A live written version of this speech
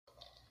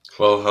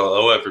Well,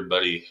 hello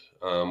everybody.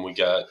 We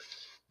got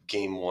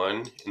game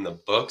one in the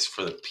books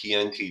for the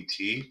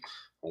PNTT.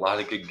 A lot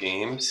of good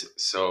games.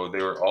 So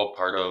they were all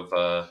part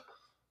of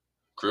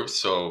groups.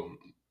 So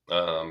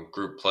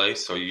group play.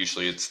 So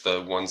usually it's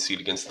the 1 seed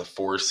against the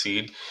 4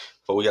 seed.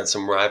 But we got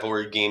some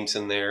rivalry games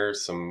in there,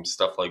 some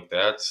stuff like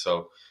that.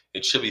 So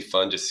it should be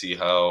fun to see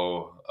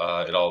how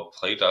it all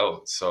played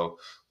out. So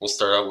we'll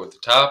start out with the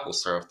top. We'll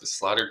start off the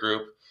Slaughter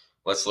group.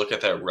 Let's look at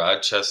that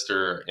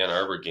Rochester Ann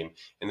Arbor game.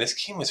 And this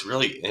game was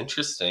really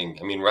interesting.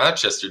 I mean,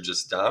 Rochester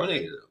just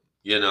dominated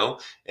them.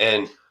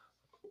 And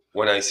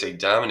when I say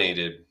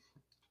dominated,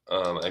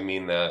 I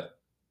mean that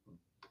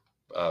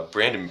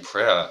Brandon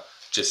Pratt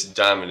just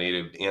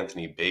dominated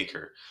Anthony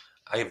Baker.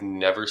 I have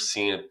never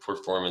seen a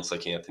performance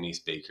like Anthony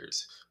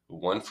Baker's.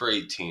 1 for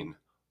 18,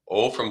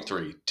 0 from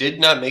 3, did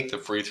not make the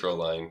free throw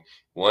line,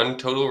 1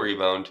 total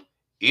rebound,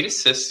 8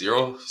 assists,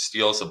 0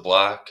 steals, a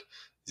block,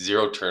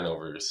 0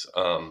 turnovers.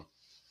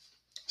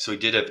 So he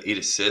did have 8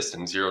 assists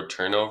and 0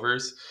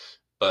 turnovers,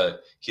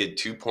 but he had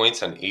 2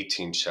 points on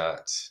 18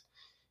 shots.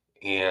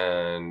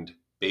 And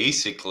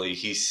basically,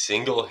 he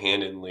single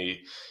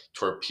handedly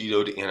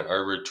torpedoed Ann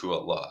Arbor to a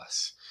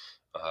loss.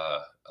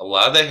 A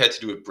lot of that had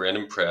to do with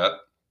Brandon Pratt.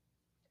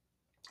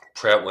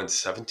 Pratt went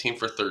 17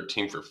 for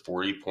 13 for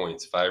 40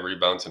 points, 5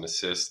 rebounds and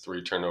assists,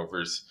 3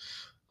 turnovers.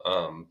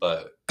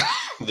 But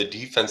the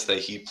defense that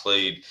he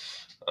played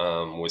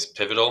was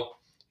pivotal,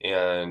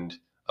 and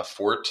a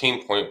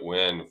 14-point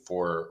win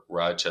for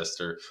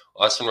Rochester.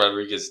 Austin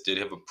Rodriguez did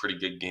have a pretty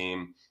good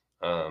game.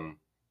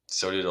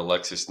 So did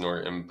Alexis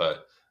Norton,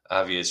 but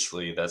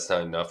obviously that's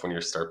not enough when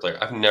you're a star player.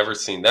 I've never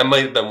seen that.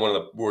 Might have been one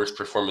of the worst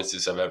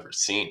performances I've ever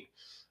seen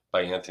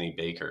by Anthony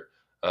Baker.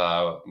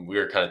 We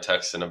were kind of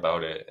texting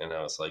about it, and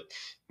I was like,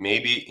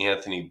 maybe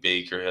Anthony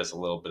Baker has a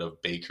little bit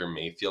of Baker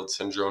Mayfield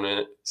syndrome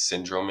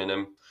in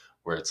him,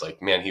 where it's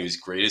like, man, he was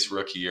great his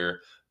rookie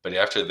year, but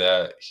after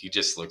that, he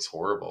just looks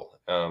horrible.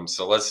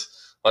 So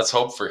let's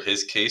hope for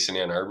his case and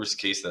Ann Arbor's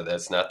case that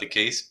that's not the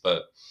case.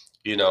 But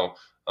you know,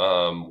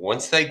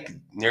 once that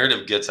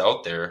narrative gets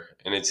out there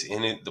and it's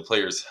in the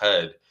player's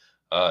head,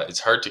 it's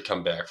hard to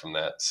come back from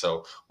that.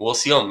 So we'll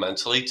see how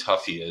mentally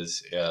tough he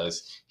is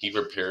as he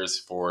prepares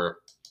for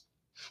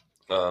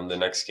the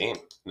next game.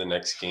 The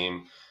next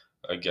game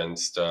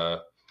against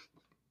the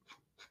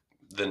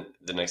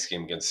next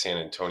game against San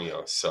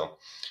Antonio. So,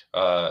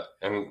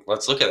 and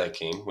let's look at that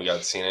game. We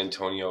got San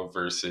Antonio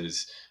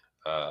versus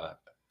uh,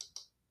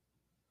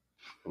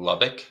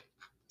 Lubbock.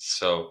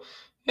 So,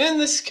 and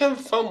this is kind of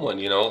a fun one.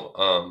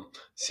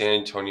 San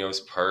Antonio is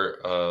part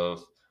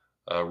of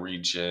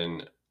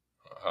region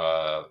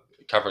uh,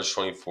 Conference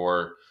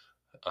 24.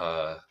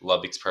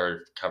 Lubbock's part of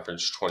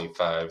Conference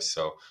 25.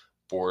 So,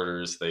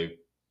 borders, they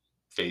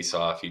face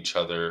off each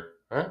other.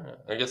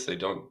 I guess they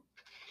don't.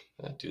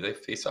 Do they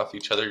face off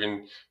each other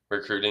in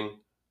recruiting?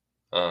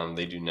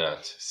 They do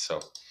not.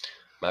 So,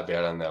 my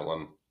bad on that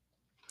one.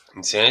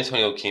 And San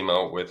Antonio came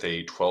out with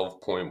a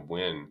 12-point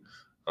win,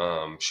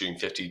 shooting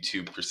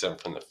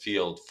 52% from the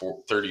field,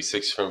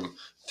 36 from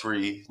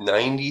three,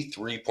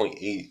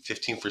 93.8,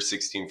 15 for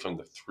 16 from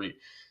the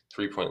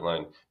three-point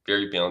line.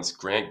 Very balanced.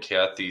 Grant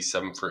Cathy,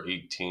 7 for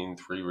 18,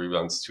 3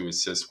 rebounds, 2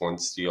 assists, 1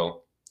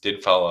 steal.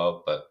 Did foul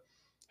out, but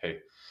hey.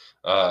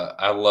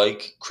 I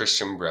like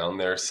Christian Brown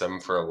there, 7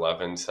 for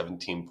 11,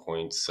 17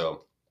 points.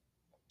 So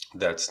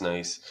that's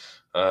nice.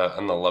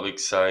 On the Lubbock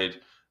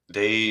side,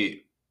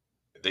 they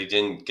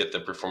didn't get the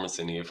performance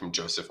they needed from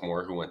Joseph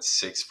Moore, who went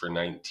 6 for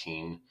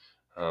 19.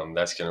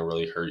 That's going to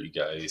really hurt you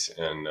guys.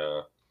 And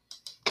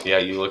yeah,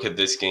 you look at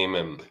this game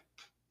and,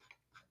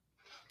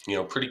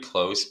 pretty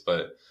close,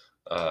 but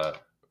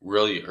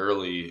really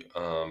early,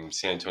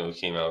 San Antonio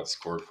came out,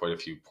 scored quite a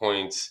few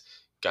points,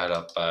 got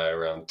up by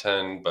around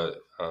 10, but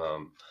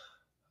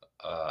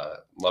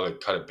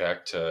Lubbock cut it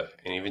back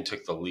and even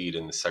took the lead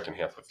in the second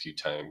half a few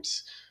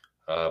times.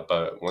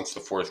 But once the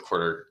fourth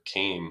quarter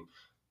came,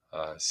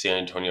 San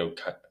Antonio,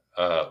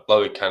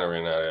 Lubbock kind of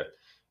ran out of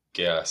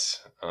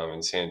gas,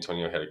 and San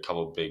Antonio had a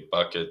couple big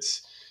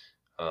buckets.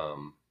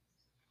 And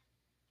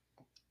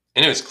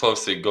it was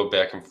close. They go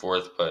back and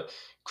forth, but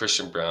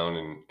Christian Brown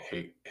and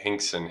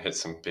Hinkson hit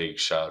some big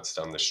shots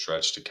down the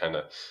stretch to kind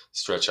of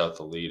stretch out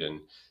the lead,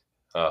 and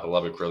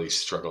Lubbock really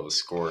struggled to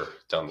score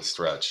down the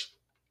stretch.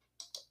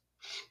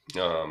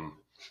 And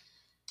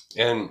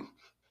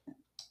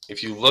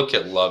if you look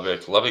at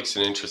Lubbock's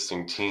an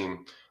interesting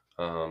team.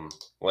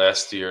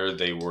 Last year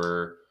they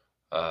were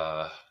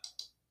 40th.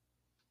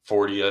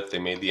 They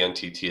made the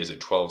NTT as a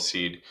 12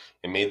 seed.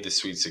 They made the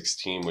Sweet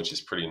 16, which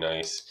is pretty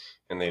nice.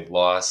 And they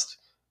lost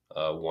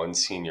one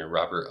senior,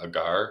 Robert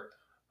Agar,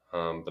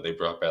 but they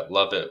brought back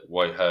Lovett,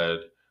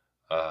 Whitehead.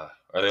 Or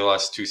they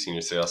lost two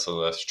seniors. They also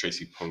lost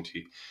Tracy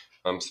Ponte.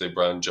 So they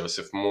brought in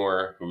Joseph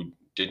Moore, who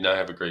did not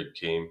have a great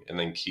game, and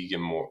then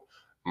Keegan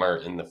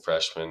Martin, the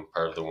freshman,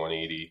 part of the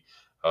 180,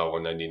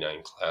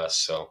 199 class.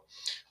 So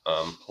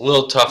a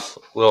little tough,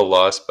 little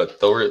loss, but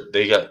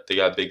they got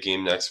a big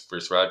game next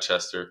versus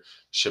Rochester.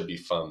 Should be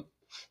fun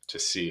to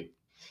see.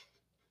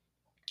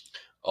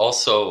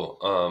 Also,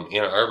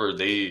 Ann Arbor,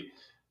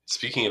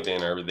 speaking of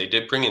Ann Arbor, they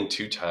did bring in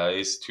two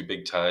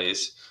big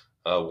ties.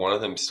 One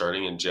of them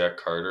starting in Jack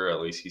Carter.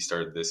 At least he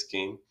started this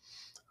game.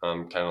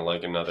 Kind of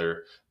like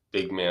another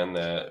big man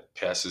that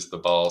passes the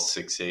ball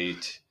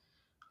 6'8",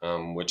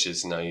 which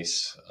is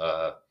nice.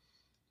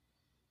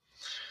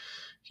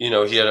 He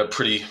had a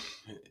pretty.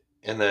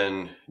 And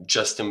then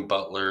Justin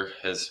Butler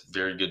has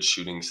very good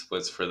shooting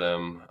splits for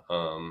them,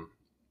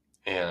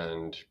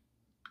 and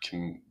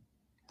can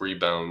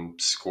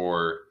rebound,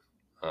 score.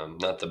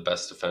 Not the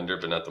best defender,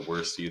 but not the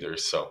worst either.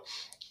 So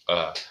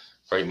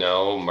right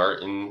now,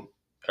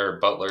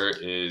 Butler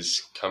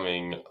is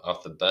coming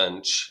off the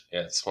bench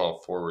at small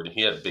forward.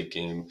 He had a big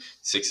game,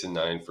 6 and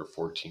 9 for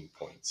 14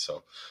 points.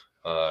 So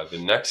the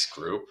next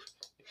group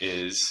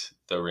is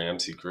the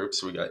Ramsey group.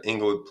 So we got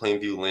Inglewood,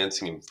 Plainview,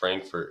 Lansing, and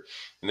Frankfort.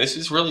 And this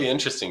is really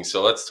interesting.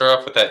 So let's start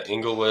off with that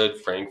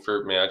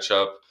Inglewood-Frankfort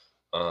matchup.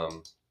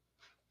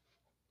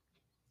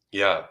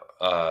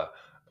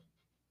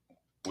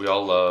 We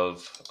all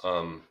love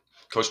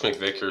Coach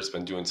McVicker has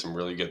been doing some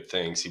really good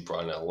things. He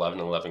brought an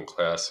 11-11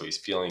 class, so he's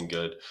feeling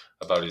good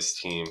about his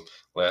team.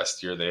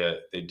 Last year,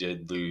 they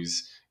did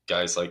lose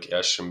guys like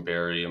Ashton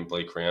Berry and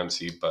Blake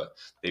Ramsey, but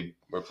they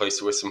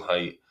replaced it with some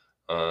height.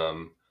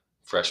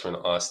 Freshman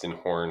Austin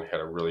Horn had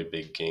a really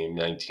big game,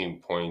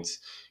 19 points.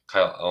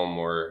 Kyle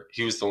Elmore,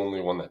 he was the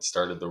only one that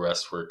started. The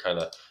rest were kind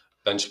of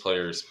bench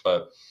players,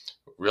 but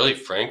really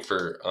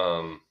Frankfort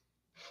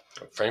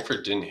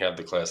didn't have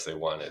the class they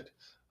wanted.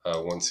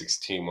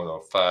 116,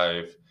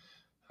 105.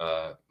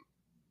 And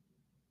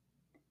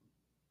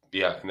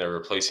they're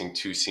replacing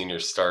two senior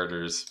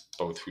starters,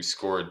 both who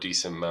score a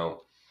decent amount.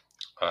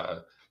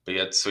 But he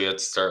had to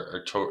start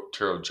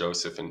Arturo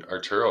Joseph, and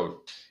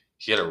Arturo,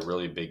 he had a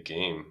really big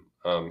game.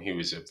 He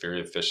was a very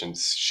efficient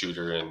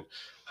shooter in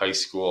high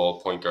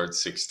school, point guard,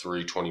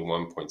 6'3",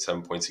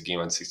 21.7 points a game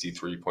on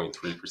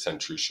 63.3%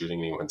 true shooting.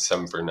 And he went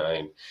 7 for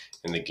 9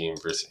 in the game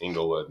versus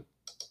Inglewood.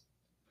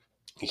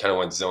 He kind of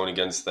went zone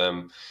against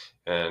them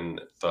and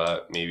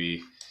thought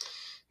maybe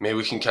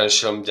we can kind of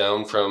shut him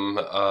down from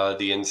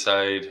the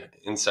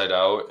inside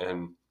out.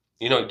 And,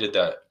 he did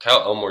that.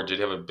 Kyle Elmore did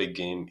have a big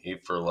game,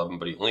 8 for 11,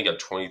 but he only got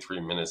 23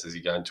 minutes as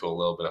he got into a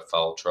little bit of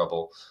foul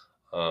trouble.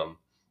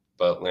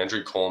 But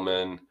Landry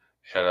Coleman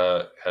had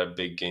a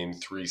big game,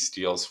 3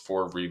 steals,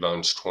 4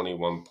 rebounds,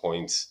 21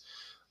 points.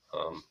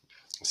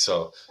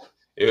 So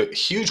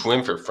huge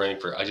win for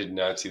Frankfort. I did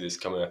not see this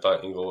coming. I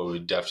thought Inglewood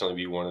would definitely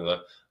be one of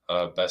the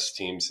best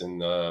teams in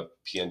the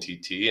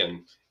PNTT,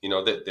 and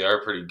they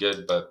are pretty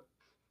good, but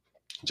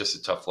just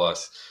a tough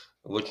loss.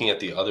 Looking at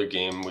the other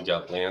game, we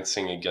got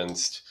Lansing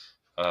against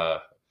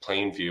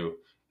Plainview,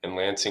 and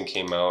Lansing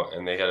came out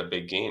and they had a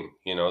big game.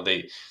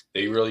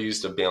 They really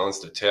used a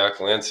balanced attack.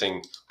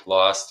 Lansing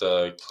lost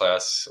a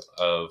class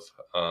of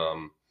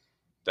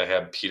they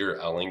had Peter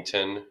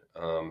Ellington,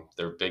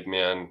 their big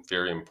man,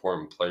 very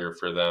important player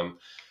for them.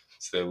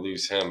 So they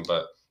lose him,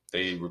 but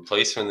they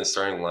replace him in the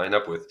starting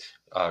lineup with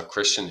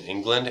Christian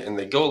England, and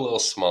they go a little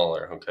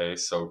smaller. Okay,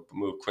 so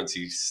move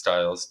Quincy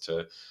Styles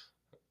to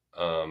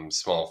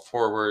small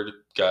forward.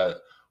 Got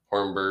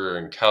Hornberger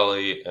and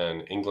Kelly,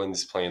 and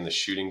England's playing the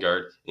shooting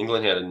guard.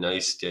 England had a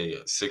nice day,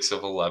 6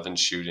 of 11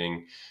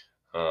 shooting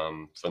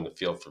from the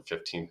field for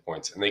 15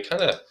 points, and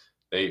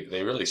they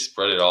really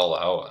spread it all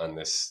out on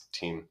this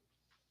team.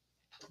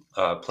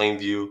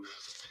 Plainview,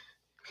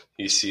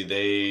 you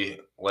see,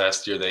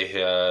 last year they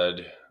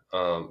had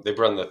they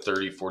brought in the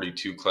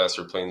 30-42 class,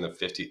 replacing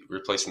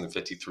the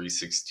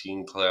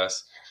 53-16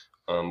 class,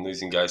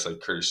 losing guys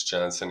like Curtis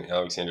Johnson,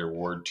 Alexander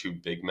Ward, 2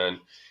 big men,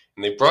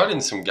 and they brought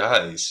in some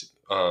guys.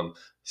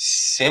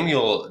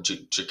 Samuel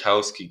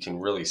Jakowski can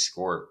really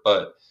score,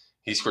 but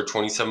he scored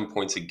 27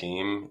 points a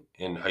game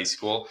in high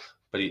school,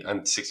 but he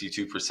on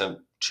 62%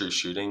 true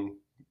shooting,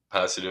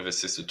 positive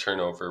assisted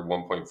turnover,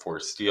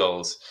 1.4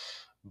 steals,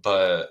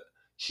 but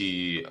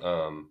they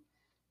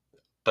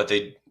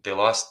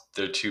lost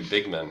their 2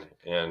 big men,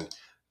 and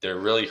they're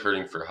really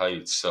hurting for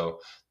height.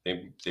 So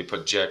they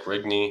put Jack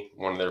Rigney,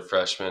 one of their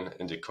freshmen,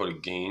 and Dakota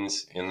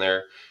Gaines in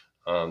there,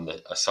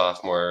 a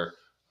sophomore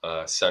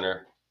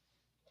center.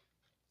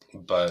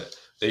 But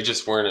they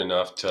just weren't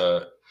enough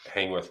to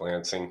hang with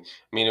Lansing.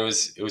 I mean, it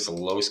was a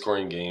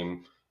low-scoring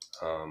game.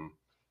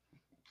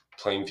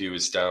 Plainview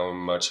was down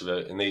much of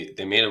it, and they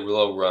made a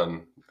real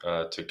run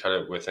to cut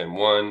it within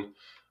 1,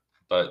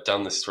 but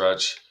down the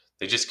stretch,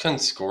 they just couldn't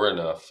score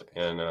enough,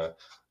 and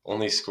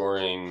only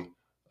scoring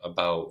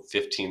about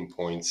 15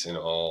 points in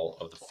all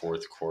of the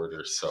fourth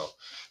quarter. So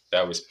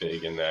that was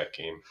big in that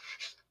game.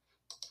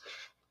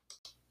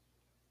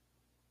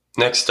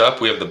 Next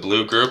up, we have the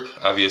blue group,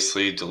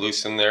 obviously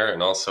Duluth in there,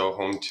 and also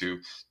home to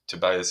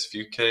Tobias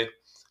Fuke.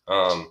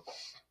 And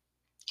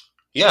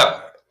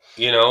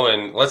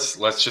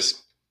let's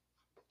just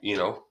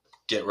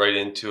get right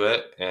into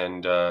it,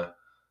 and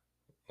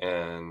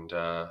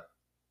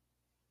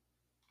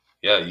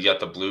you got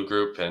the blue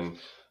group, and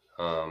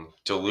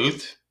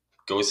Duluth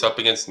goes up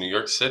against New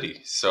York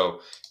City.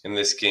 So in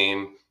this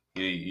game,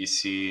 you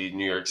see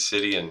New York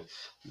City, and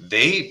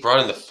they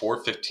brought in the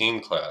 415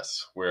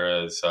 class,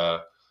 whereas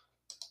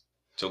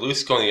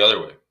Duluth's going the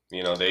other way.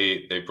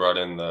 they brought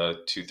in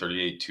the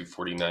 238,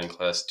 249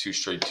 class, two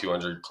straight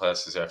 200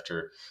 classes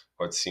after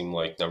what seemed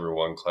like number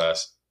one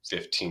class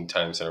 15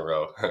 times in a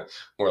row,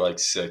 more like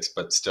six,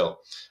 but still.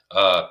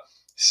 Uh,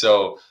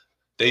 so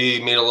they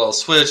made a little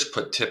switch,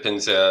 put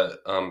Tippins at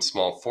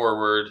small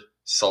forward,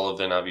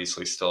 Sullivan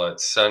obviously still at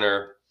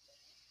center,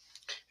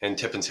 and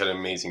Tippins had an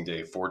amazing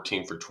day,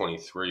 14 for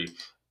 23.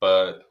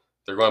 But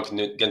they're going up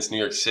against New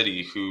York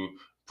City, who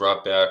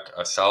brought back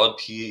a solid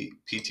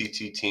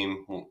PTT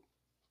team.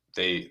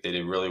 They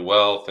did really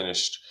well,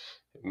 finished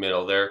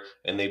middle there,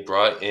 and they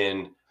brought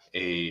in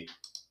a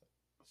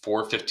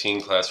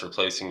 415 class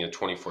replacing a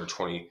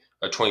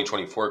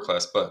 2024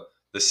 class. But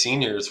the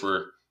seniors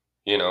were,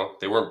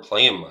 they weren't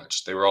playing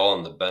much. They were all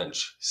on the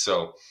bench.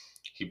 So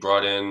he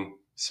brought in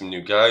some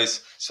new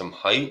guys, some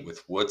height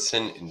with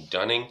Woodson and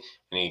Dunning,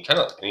 and he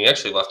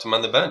actually left him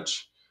on the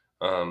bench.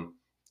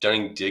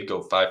 Dunning did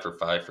go 5 for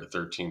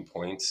 13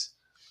 points.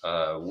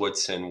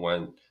 Woodson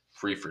went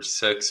 3 for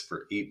 6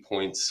 for 8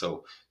 points.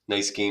 So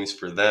nice games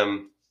for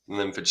them. And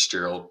then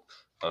Fitzgerald,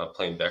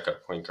 playing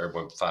backup point guard,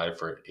 went 5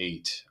 for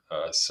 8.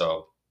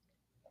 So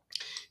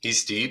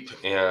he's deep,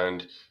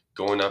 and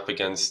going up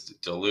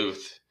against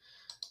Duluth,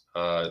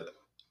 I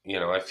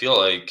feel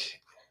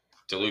like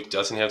Duluth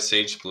doesn't have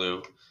Sage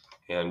Blue,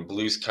 and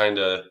Blue's kind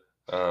of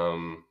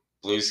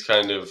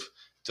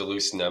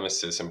Duluth's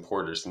nemesis and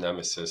Porter's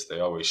nemesis. They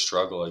always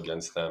struggle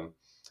against them,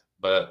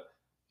 but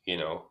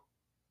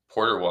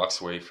Porter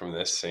walks away from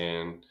this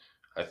saying,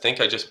 "I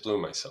think I just blew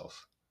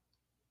myself."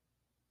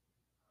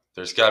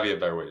 There's got to be a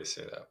better way to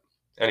say that.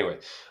 Anyway,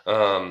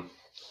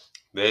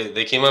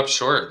 they came up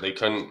short. They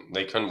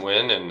couldn't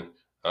win, and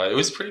it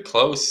was pretty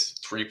close.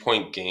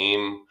 3-point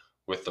game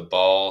with the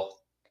ball.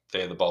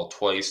 They had the ball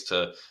twice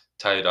to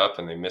tie it up,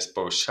 and they missed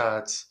both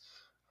shots.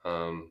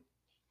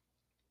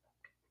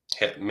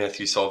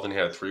 Matthew Sullivan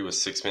had a three with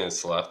 6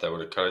 minutes left. That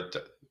would have tied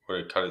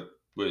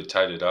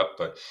it up.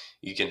 But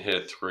you can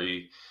hit a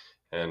three,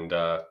 and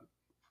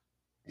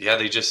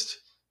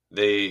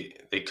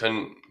they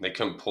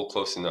couldn't pull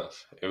close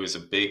enough. It was a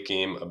big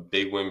game, a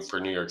big win for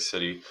New York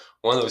City.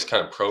 One of those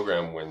kind of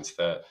program wins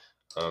that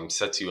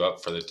sets you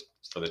up for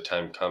the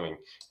time coming.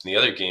 In the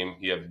other game,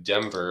 you have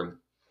Denver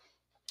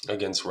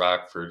against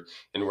Rockford.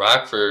 In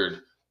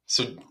Rockford,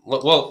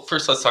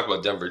 first let's talk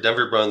about Denver.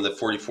 Denver run the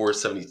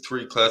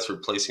 44-73 class,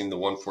 replacing the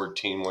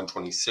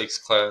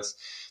 114-126 class.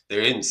 They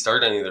didn't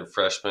start any of their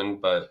freshmen,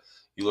 but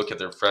you look at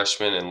their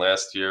freshmen, and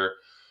last year,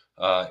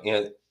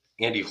 and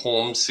Andy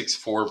Holmes,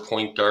 6'4"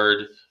 point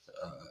guard,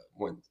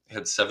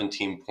 had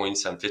 17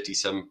 points on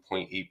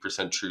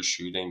 57.8% true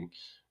shooting.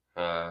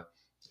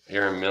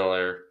 Aaron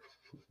Miller,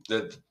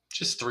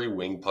 just three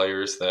wing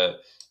players that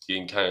you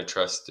can kind of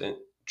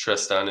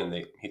trust on,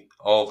 and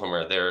all of them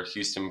are there.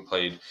 Houston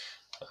played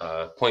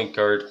point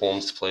guard,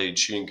 Holmes played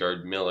shooting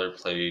guard, Miller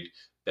played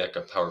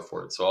backup power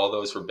forward. So all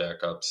those were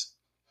backups.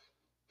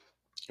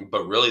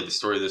 But really, the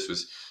story of this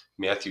was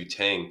Matthew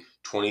Tang,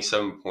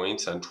 27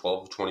 points on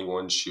 12 of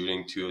 21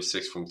 shooting, 2 of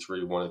 6 from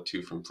 3, 1 of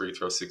 2 from free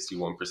throw,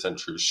 61%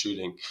 true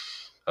shooting.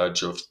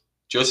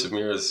 Joseph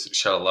Mears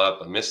shot a lot,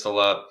 but missed a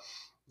lot.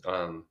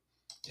 And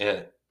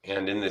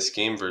in this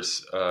game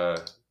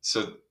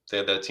so they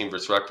had that team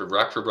versus Rockford.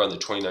 Rockford run the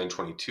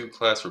 29-22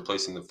 class,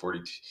 replacing the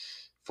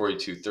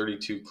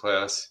 42-32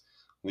 class,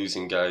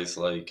 losing guys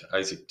like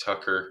Isaac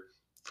Tucker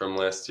from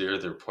last year,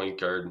 their point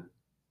guard,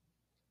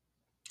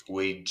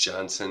 Wade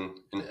Johnson,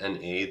 an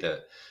NA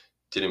that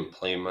didn't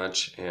play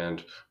much,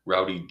 and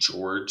Rowdy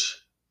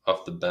George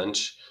off the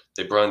bench.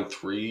 They brought in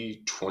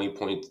 3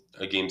 20-point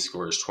a game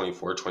scorers,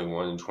 24,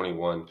 21, and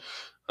 21,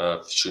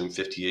 shooting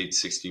 58,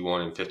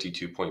 61, and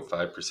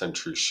 52.5%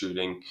 true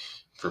shooting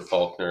for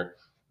Faulkner.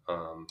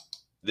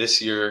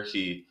 This year,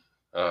 he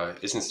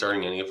isn't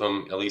starting any of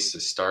them, at least to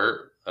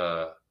start.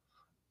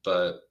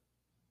 But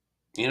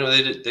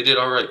they did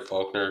all right.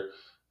 Faulkner,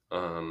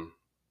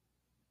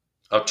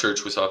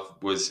 Upchurch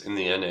was in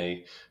the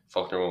NA.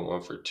 Faulkner went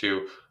 1 for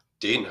 2.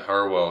 Dayton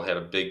Harwell had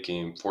a big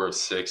game, 4 of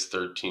 6,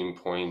 13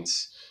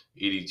 points,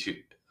 82.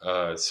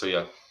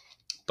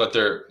 But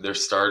their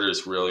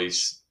starters really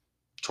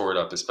tore it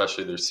up,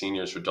 especially their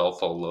seniors,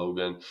 Rodolfo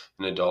Logan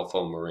and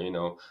Adolfo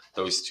Moreno.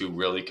 Those two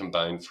really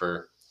combined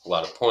for a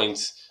lot of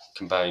points,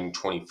 combined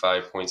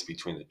 25 points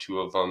between the two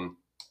of them.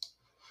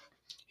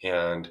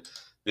 And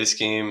this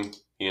game,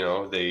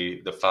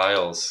 the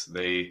Files,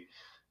 they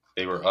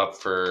were up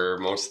for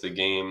most of the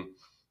game,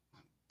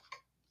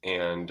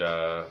 and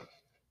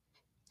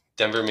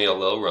Denver made a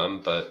little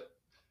run, but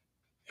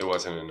it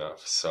wasn't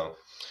enough. So,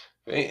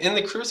 and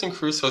the Cruz and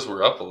Crusoes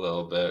were up a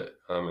little bit,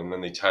 and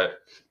then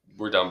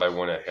we're down by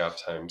 1 at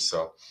halftime.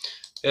 So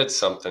it's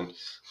something.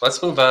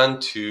 Let's move on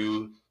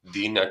to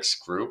the next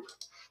group.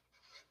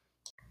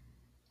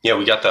 Yeah,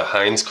 we got the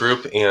Hines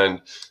group,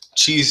 and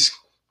Cheese.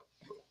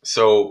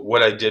 So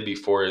what I did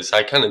before is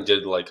I kind of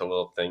did like a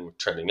little thing,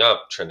 trending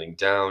up, trending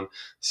down,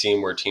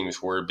 seeing where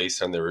teams were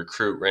based on their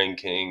recruit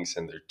rankings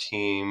and their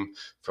team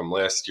from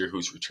last year,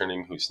 who's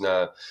returning, who's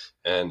not.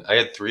 And I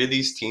had 3 of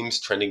these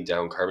teams trending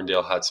down,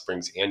 Carbondale, Hot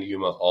Springs, and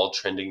Yuma, all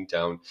trending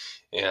down.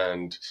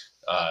 And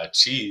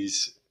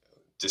Cheese,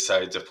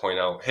 decided to point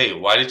out, hey,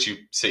 why did you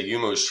say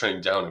Yuma was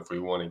trending down if we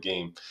won a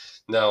game?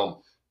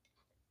 Now,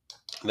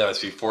 that was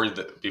before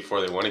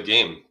they won a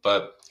game,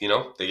 but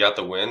they got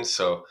the win,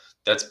 so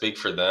that's big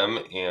for them.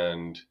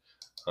 And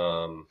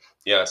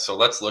yeah, so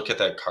let's look at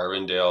that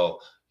Carbondale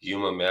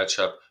Yuma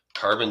matchup.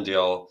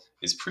 Carbondale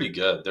is pretty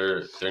good.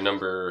 They're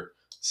number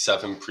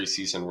 7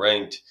 preseason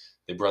ranked.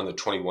 They were on the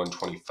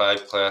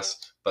 21-25 class,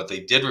 but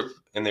they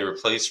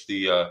replaced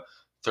the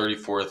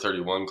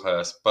 34-31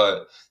 class,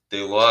 but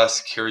they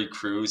lost Kerry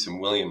Cruz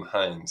and William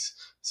Hines.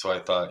 So I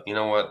thought, you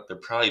know what, they're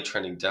probably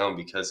trending down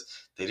because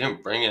they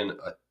didn't bring in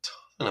a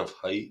ton of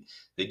height.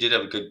 They did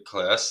have a good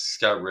class.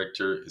 Scott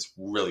Richter is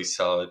really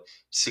solid,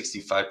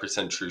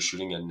 65% true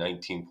shooting and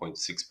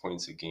 19.6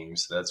 points a game.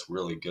 So that's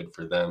really good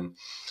for them.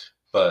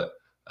 But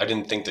I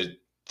didn't think that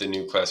the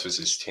new class was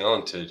as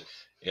talented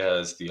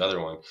as the other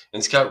one.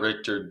 And Scott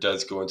Richter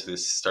does go into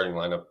this starting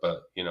lineup,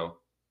 but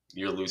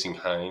you're losing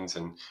Hines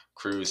and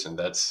Cruz, and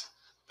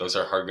those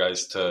are hard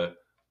guys to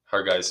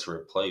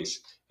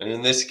replace. And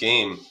in this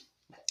game,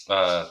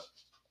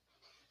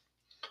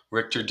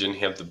 Richter didn't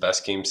have the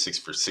best game, 6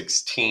 for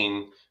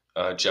 16.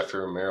 Jeffrey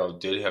Romero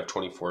did have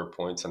 24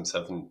 points on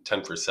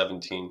 10 for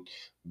 17,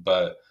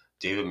 but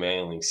David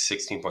Manning,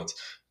 16 points.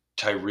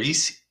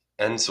 Tyrese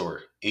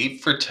Enzor,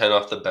 8 for 10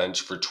 off the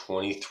bench for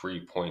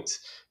 23 points.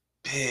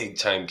 Big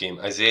time game.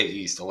 Isaiah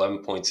East, 11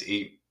 points,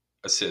 8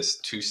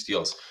 assists, 2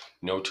 steals,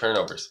 no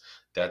turnovers.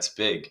 That's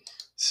big.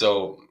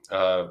 So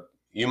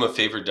Yuma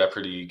favored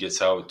Deputy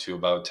gets out to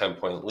about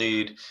 10-point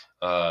lead,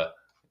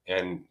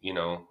 and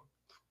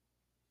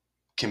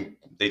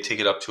they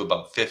take it up to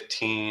about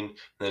 15, and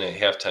then at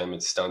halftime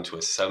it's down to a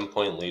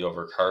 7-point lead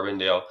over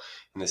Carbondale.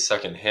 In the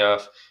second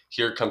half,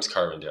 here comes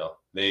Carbondale.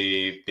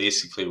 They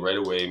basically right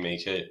away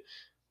make it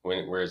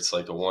where it's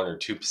like a 1 or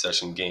 2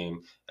 possession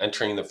game.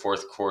 Entering the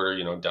fourth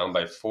quarter, down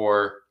by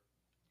 4.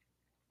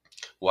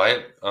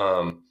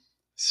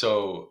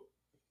 So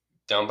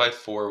down by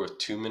 4 with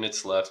 2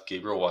 minutes left,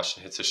 Gabriel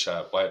Washington hits a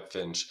shot. Wyatt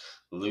Finch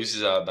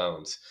loses out of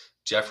bounds.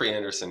 Jeffrey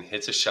Anderson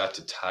hits a shot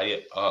to tie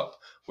it up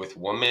with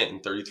 1 minute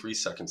and 33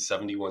 seconds,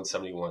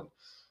 71-71.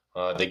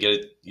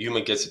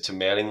 Yuma gets it to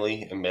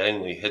Mattingly, and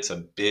Mattingly hits a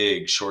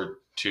big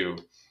short 2.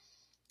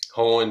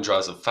 Hohen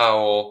draws a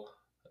foul,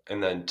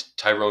 and then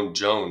Tyrone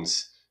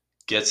Jones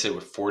gets it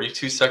with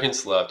 42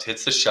 seconds left,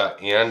 hits the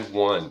shot, and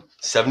won.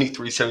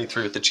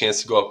 73-73 with the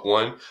chance to go up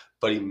 1,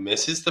 but he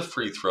misses the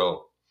free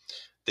throw.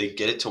 They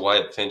get it to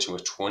Wyatt Finch, and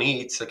with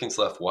 28 seconds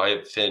left,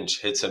 Wyatt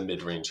Finch hits a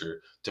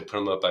mid-ranger to put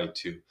him up by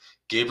 2.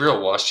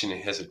 Gabriel Washington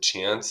has a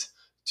chance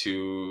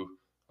to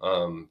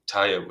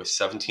tie it with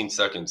 17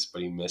 seconds,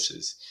 but he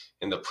misses.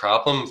 And the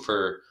problem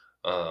for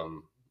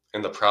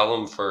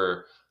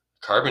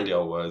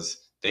Carbondale was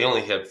they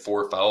only had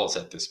 4 fouls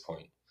at this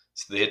point,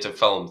 so they had to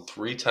foul him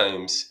 3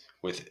 times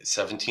with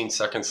 17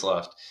 seconds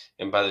left.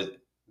 And by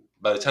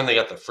the time they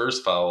got the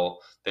first foul,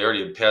 they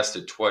already had passed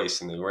it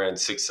twice, and they ran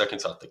 6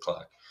 seconds off the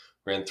clock.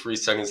 Ran 3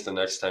 seconds the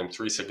next time,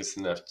 3 seconds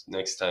the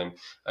next time.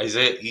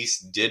 Isaiah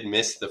East did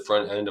miss the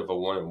front end of a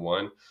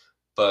 1-and-1,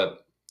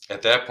 but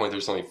at that point,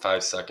 there's only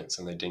 5 seconds,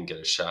 and they didn't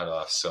get a shot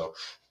off. So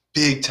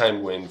big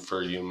time win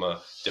for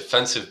Yuma.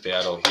 Defensive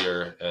battle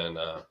here, and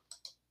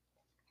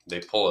they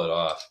pull it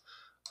off.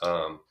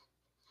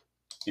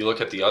 You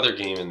look at the other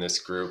game in this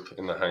group,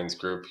 in the Hines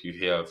group,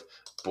 you have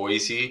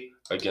Boise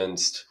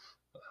against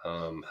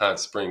Hot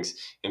Springs,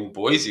 and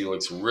Boise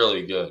looks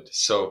really good.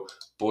 So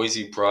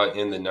Boise brought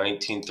in the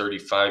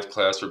 1935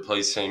 class,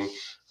 replacing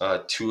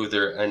 2 of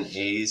their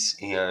NAs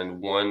and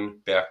 1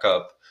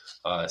 backup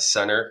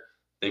center.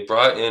 They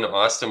brought in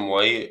Austin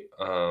White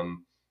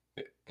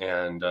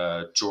and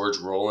George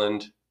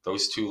Rowland.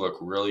 Those 2 look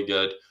really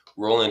good.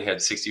 Rowland had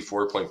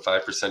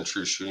 64.5%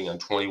 true shooting on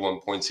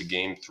 21 points a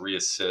game, 3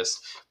 assists,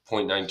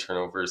 0.9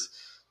 turnovers.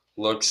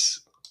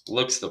 Looks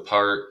the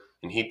part,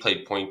 and he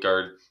played point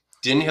guard.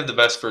 Didn't have the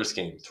best first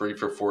game, 3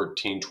 for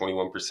 14,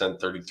 21%,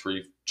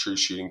 33 true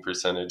shooting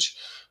percentage.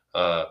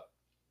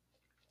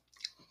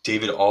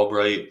 David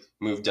Albright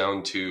moved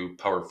down to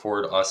power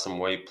forward.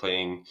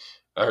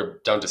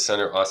 Down to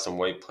center. Austin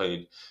White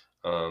played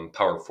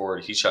power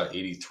forward. He shot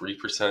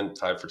 83%,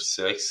 5 for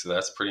 6. So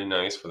that's pretty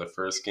nice for the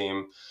first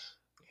game.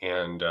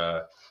 And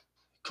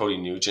Cody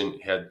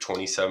Nugent had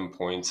 27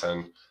 points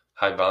on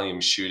high volume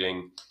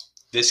shooting.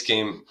 This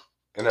game.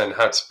 And then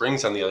Hot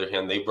Springs, on the other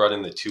hand, they brought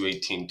in the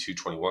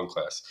 218-221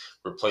 class,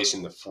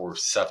 replacing the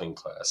 4-7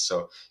 class.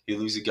 So you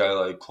lose a guy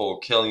like Cole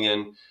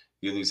Killian,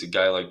 you lose a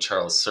guy like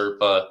Charles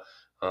Serpa,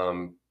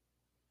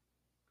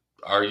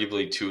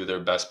 arguably 2 of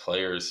their best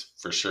players,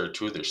 for sure,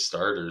 2 of their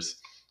starters.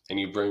 And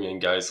you bring in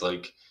guys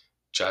like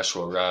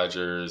Joshua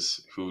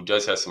Rogers, who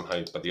does have some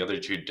height, but the other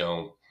 2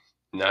 don't.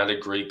 Not a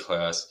great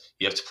class.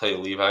 You have to play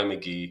Levi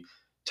McGee.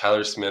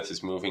 Tyler Smith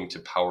is moving to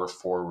power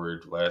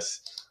forward.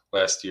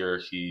 Last year,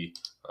 he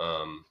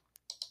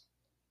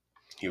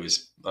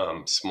was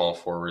small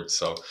forward,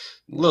 so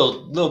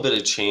little bit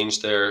of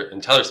change there.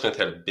 And Tyler Smith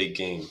had a big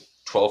game,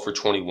 12 for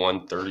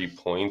 21, 30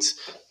 points.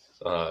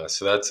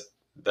 So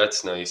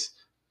that's nice.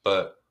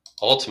 But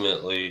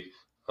ultimately,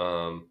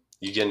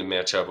 you get to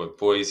match up with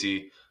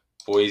Boise.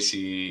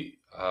 Boise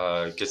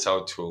gets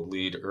out to a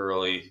lead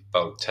early,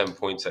 about 10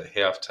 points at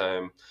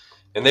halftime.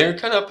 And they were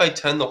kind of up by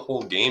 10 the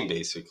whole game,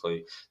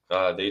 basically.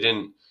 They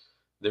didn't.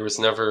 There was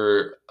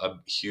never a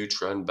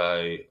huge run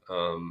by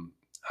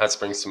Hot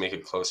Springs to make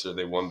it closer.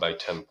 They won by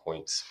 10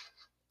 points.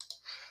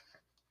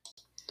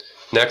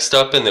 Next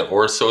up in the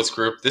Orsos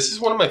group, this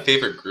is one of my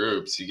favorite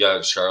groups. You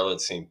got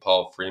Charlotte, St.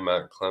 Paul,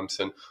 Fremont,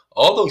 Clemson.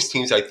 All those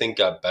teams I think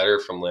got better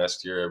from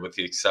last year, with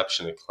the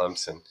exception of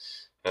Clemson.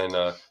 And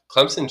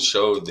Clemson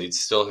showed they'd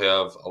still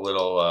have a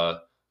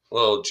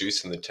little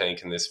juice in the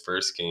tank in this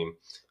first game.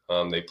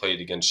 They played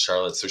against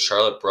Charlotte. So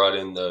Charlotte brought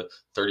in the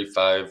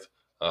 35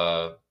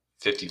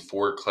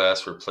 54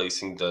 class,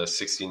 replacing the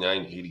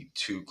 69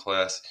 82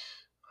 class.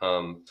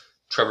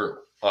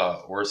 Trevor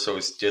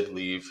Orsos did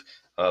leave,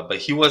 but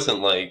he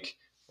wasn't like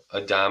a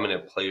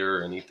dominant player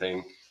or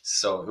anything.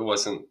 So it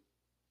wasn't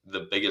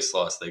the biggest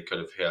loss they could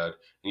have had.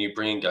 And you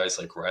bring in guys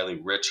like Riley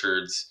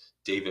Richards,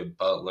 David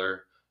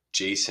Butler,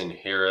 Jason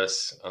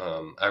Harris.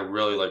 I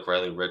really like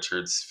Riley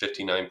Richards,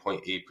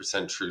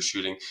 59.8% true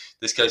shooting.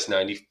 This guy's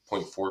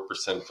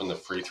 90.4% from the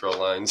free throw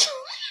lines.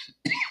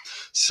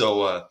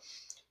 So,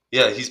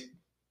 yeah,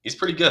 he's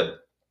pretty good.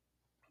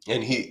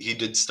 And he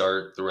did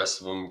start. The rest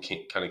of them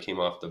kind of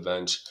came off the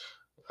bench.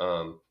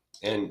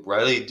 And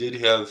Riley did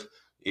have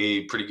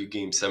a pretty good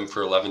game, 7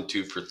 for 11,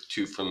 2 for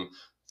 2 from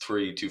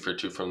 3, 2 for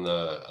 2 from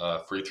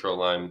the free throw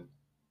line.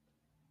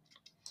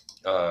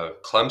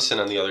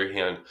 Clemson, on the other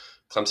hand,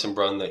 Clemson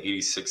brought in the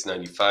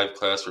 86-95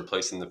 class,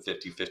 replacing the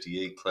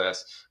 50-58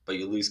 class. But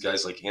you lose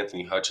guys like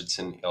Anthony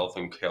Hutchinson,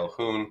 Alvin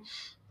Calhoun.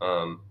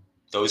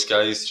 Those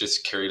guys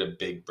just carried a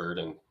big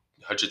burden.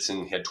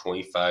 Hutchinson had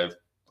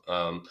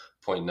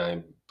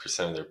 25.9%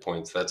 of their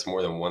points. That's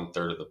more than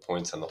 1/3 of the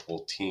points on the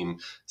whole team.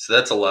 So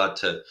that's a lot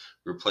to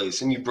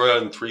replace. And you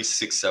brought in 3,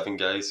 6, 7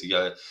 guys. You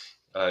got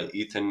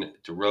Ethan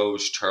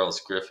DeRoche,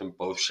 Charles Griffin,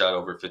 both shot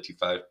over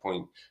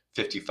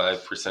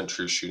 55%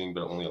 true shooting,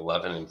 but only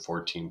 11 and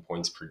 14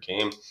 points per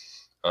game.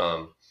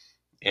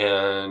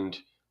 And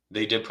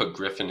they did put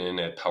Griffin in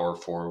at power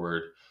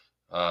forward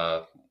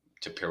to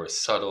pair with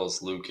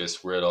Suttles,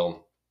 Lucas,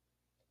 Riddle.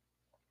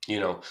 You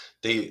know,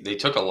 they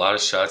took a lot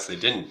of shots. They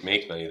didn't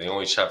make many. They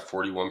only shot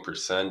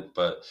 41%,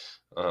 but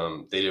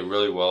they did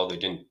really well. They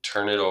didn't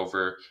turn it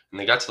over, and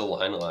they got to the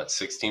line a lot,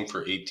 16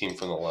 for 18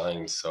 from the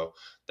line. So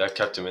that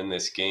kept them in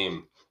this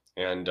game.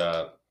 And,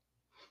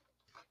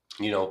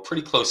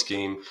 pretty close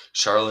game.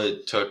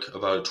 Charlotte took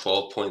about a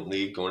 12-point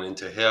lead going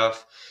into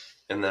half,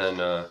 and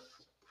then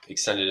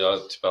extended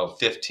out to about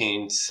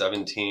 15,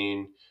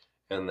 17,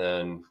 and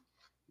then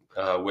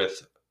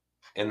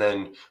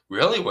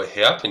really what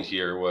happened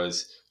here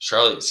was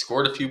Charlotte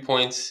scored a few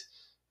points,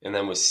 and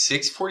then with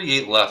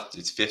 6:48 left,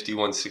 it's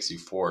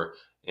 51-64,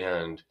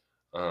 and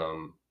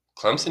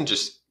Clemson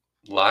just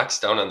locks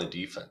down on the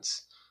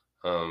defense.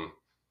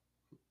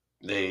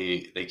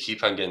 They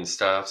keep on getting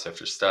stops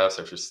after stops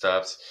after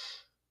stops.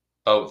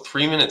 About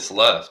 3 minutes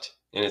left,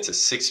 and it's a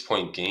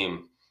 6-point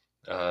game.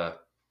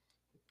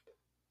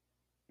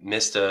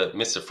 Missed a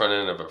front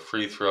end of a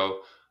free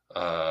throw.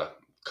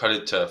 Cut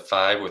it to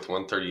 5 with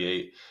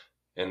 1:38.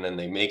 And then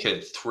they make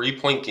it a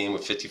 3-point game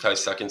with 55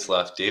 seconds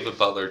left. David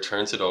Butler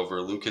turns it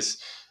over.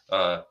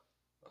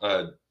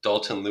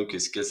 Dalton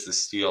Lucas gets the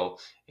steal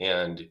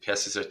and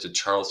passes it to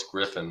Charles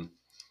Griffin,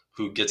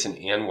 who gets an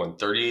and one.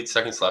 38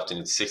 seconds left, and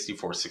it's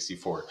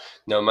 64-64.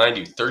 Now, mind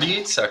you,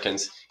 38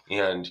 seconds,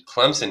 and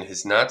Clemson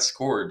has not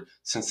scored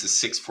since the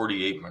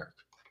 6:48 mark.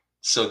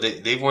 So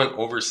they've went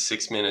over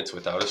 6 minutes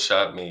without a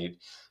shot made.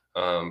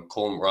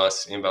 Colton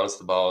Russ inbounds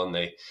the ball, and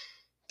they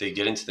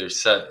get into their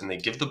set, and they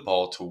give the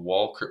ball to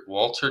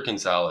Walter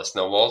Gonzalez.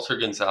 Now, Walter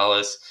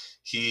Gonzalez,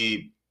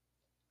 he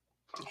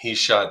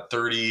shot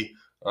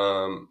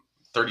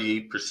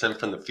 38%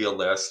 from the field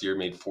last year,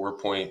 made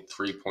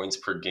 4.3 points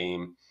per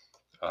game.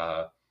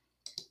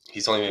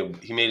 He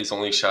made his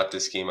only shot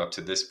this game up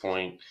to this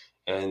point,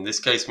 and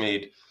this guy's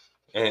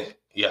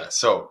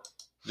so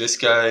this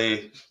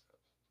guy,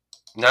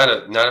 not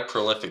a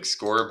prolific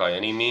scorer by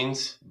any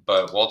means,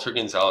 but Walter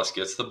Gonzalez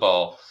gets the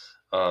ball.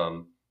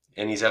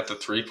 And he's at the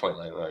 3-point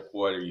line. Like,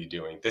 what are you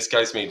doing? This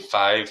guy's made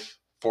 4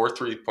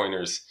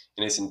 3-pointers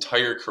in his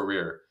entire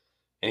career,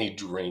 and he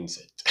drains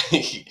it.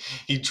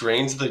 he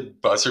drains the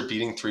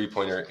buzzer-beating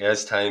 3-pointer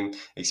as time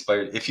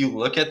expired. If you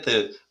look at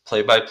the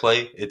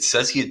play-by-play, it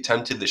says he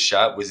attempted the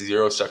shot with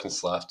 0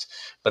 seconds left,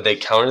 but they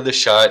counted the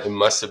shot. It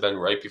must have been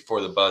right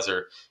before the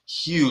buzzer.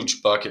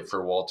 Huge bucket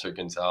for Walter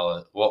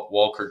Gonzalez.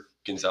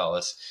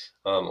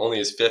 Only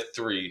his 5th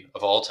 3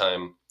 of all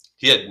time.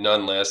 He had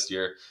none last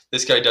year.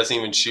 This guy doesn't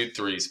even shoot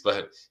threes,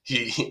 but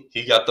he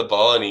got the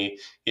ball, and he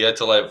had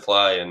to let it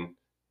fly, and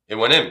it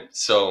went in.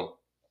 So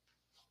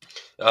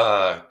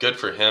good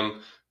for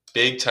him.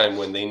 Big time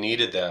win. They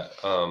needed that.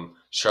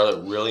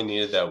 Charlotte really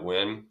needed that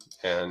win,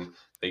 and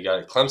they got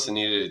it. Clemson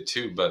needed it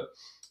too, but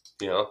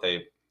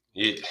they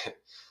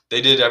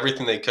did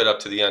everything they could up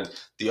to the end.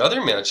 The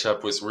other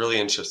matchup was really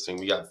interesting.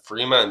 We got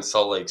Fremont and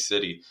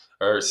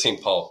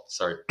St. Paul.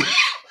 Sorry.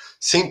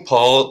 St.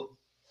 Paul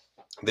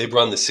They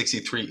run the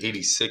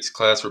 63-86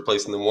 class,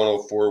 replacing the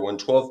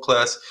 104-112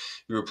 class.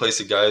 You replace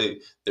a guy,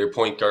 their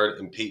point guard,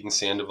 and Peyton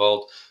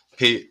Sandoval.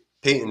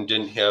 Peyton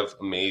didn't have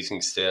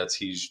amazing stats.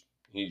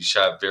 He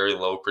shot very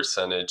low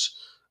percentage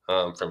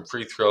from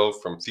free throw,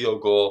 from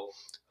field goal.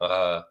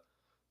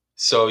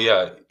 So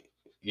yeah,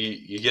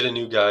 you get a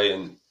new guy,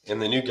 and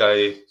the new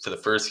guy for the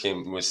first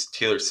game was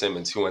Taylor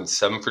Simmons, who went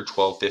 7 for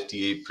 12,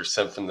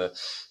 58% from the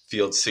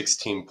field,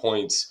 16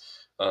 points.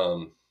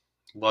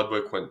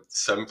 Ludwig went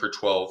 7 for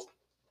 12,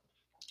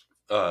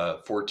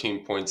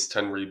 14 points,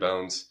 10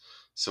 rebounds.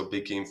 So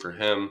big game for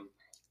him.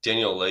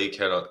 Daniel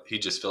Lake he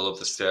just filled up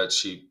the stat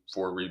sheet: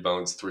 4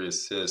 rebounds, 3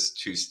 assists,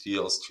 2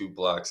 steals, 2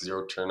 blocks,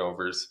 0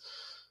 turnovers,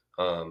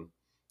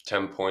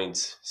 10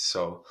 points.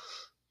 So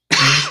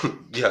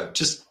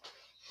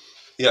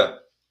yeah,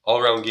 all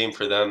around game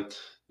for them.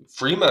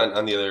 Fremont,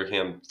 on the other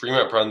hand,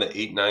 Fremont brought in the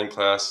 8-9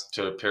 class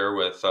to pair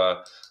with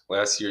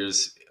last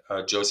year's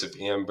Joseph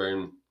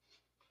Amburn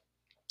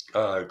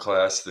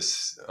class,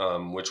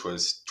 which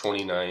was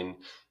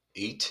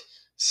 29-8.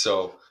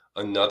 So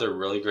another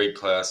really great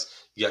class.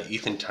 You got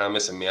Ethan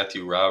Thomas and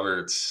Matthew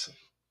Roberts,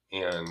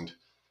 and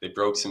they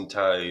broke some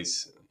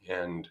ties,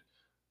 and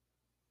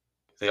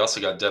they also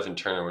got Devin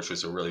Turner, which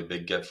was a really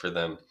big get for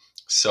them.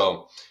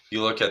 So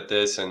you look at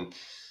this, and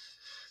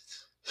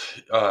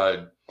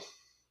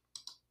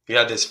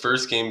this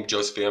first game,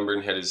 Joseph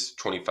Amburn had his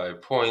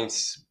 25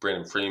 points.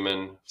 Brandon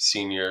Freeman,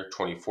 senior,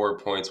 24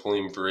 points.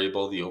 William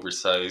Vrabel, the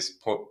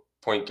oversized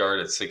point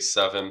guard at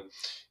 6'7",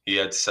 he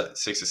had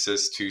 6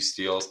 assists, 2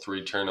 steals,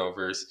 3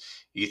 turnovers.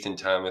 Ethan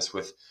Thomas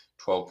with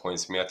 12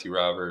 points. Matthew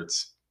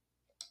Roberts,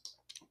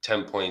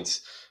 10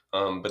 points.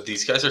 But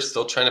these guys are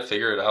still trying to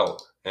figure it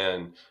out.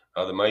 And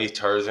the Mighty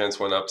Tarzans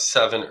went up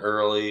 7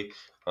 early.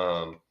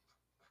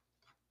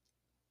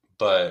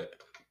 But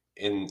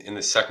in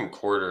the second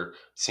quarter,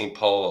 St.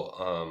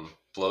 Paul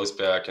blows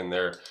back, and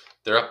they're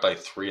up by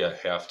 3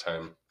 at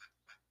halftime.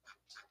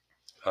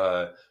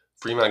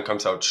 Fremont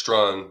comes out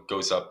strong,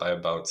 goes up by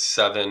about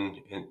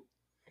 7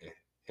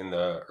 in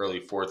the early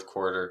fourth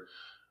quarter,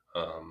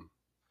 and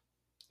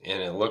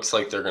it looks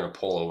like they're going to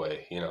pull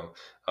away.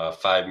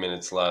 5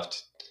 minutes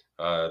left,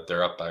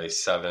 they're up by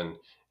 7,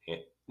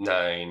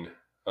 9.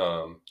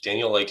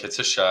 Daniel Lake hits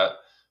a shot.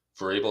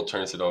 Vrabel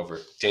turns it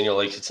over. Daniel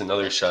Lake hits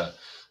another shot.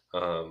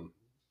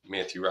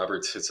 Matthew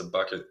Roberts hits a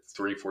bucket,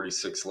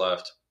 3:46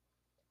 left.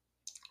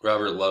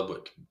 Robert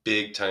Ludwig,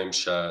 big time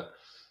shot.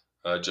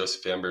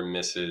 Joseph Amburn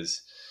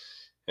misses.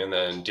 And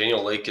then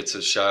Daniel Lake gets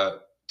a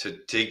shot to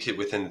take it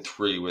within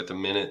 3 with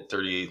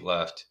 1:38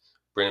 left.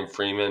 Brandon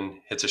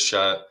Freeman hits a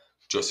shot.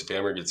 Joseph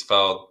Amburn gets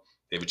fouled.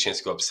 They have a chance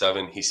to go up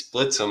 7. He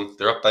splits them.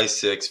 They're up by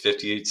 6,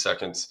 58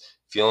 seconds.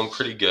 Feeling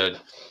pretty good.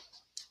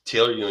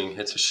 Taylor Ewing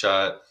hits a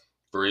shot.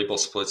 Vrabel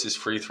splits his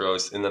free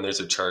throws, and then there's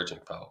a charging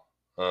foul.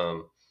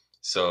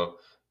 So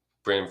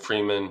Brandon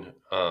Freeman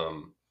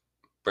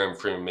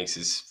makes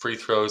his free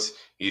throws.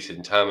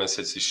 Ethan Thomas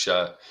hits his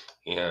shot,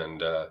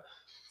 and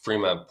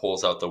Fremont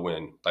pulls out the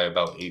win by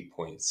about 8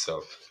 points.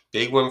 So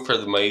big win for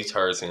the Mighty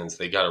Tarzans.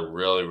 They got a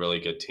really, really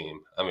good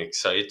team. I'm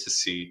excited to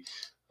see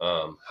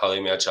how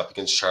they match up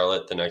against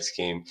Charlotte the next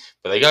game.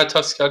 But they got a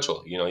tough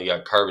schedule. You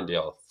got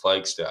Carbondale,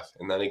 Flagstaff,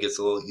 and then it gets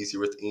a little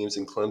easier with Ames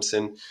and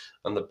Clemson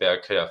on the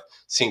back half.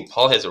 St.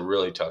 Paul has a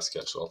really tough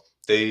schedule.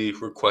 They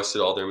requested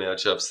all their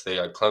matchups. They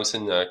got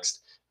Clemson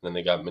next, and then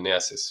they got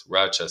Manassas,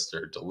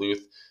 Rochester,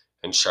 Duluth,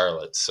 and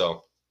Charlotte.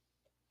 So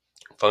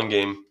fun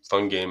game.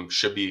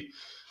 Should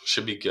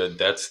be good.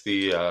 That's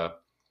the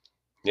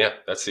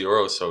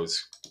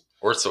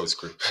Orsos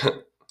group.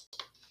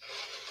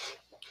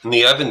 In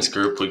the Evans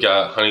group, we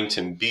got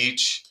Huntington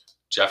Beach,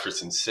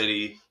 Jefferson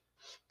City,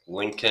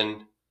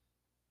 Lincoln,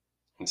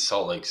 and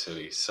Salt Lake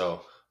City.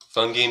 So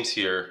fun games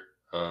here.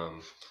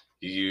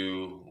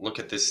 You look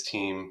at this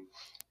team,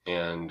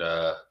 and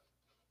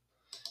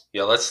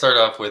let's start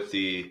off with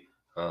the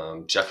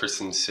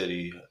Jefferson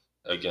City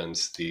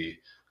against the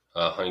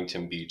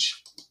Huntington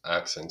Beach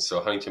Accents. So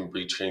Huntington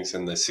Beach ranks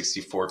in the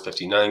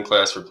 64-59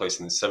 class,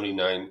 replacing the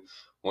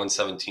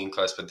 79-117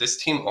 class. But this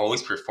team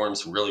always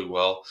performs really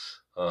well.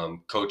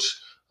 Coach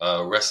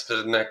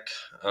Respetnik,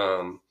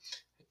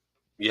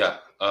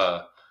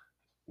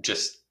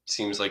 just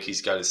seems like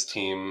he's got his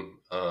team.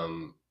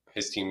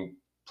 His team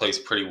plays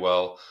pretty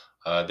well.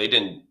 They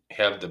didn't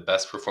have the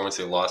best performance.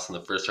 They lost in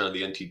the first round of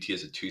the NTT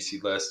as a 2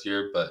 seed last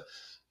year, but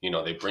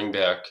they bring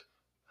back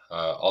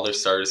all their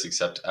starters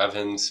except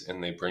Evans,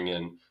 and they bring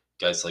in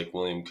guys like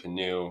William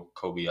Canoe,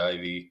 Kobe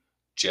Ivey,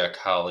 Jack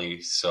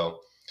Holly. So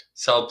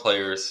solid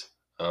players.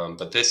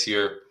 But this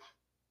year,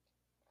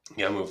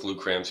 move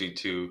Luke Ramsey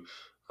to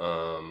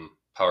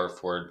power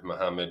forward,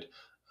 Mohammed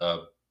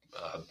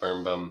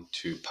Birnbaum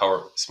to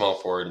small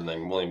forward, and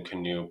then William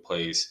Canoe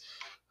plays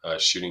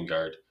shooting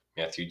guard.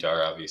 Matthew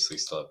Dar obviously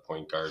still at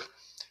point guard.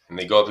 And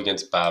they go up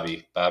against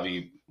Bobby.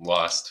 Bobby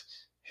lost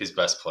his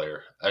best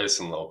player,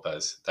 Edison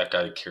Lopez. That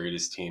guy carried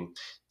his team.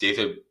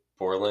 David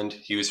Borland,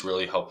 he was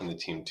really helping the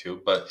team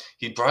too. But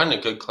he brought in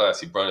a good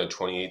class. He brought in a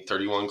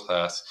 28-31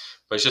 class.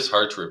 But it's just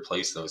hard to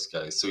replace those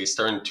guys. So he's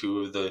starting 2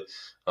 of the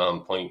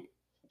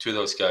two of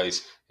those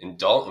guys. And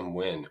Dalton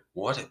Wynn,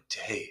 what a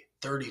day.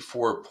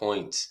 34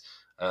 points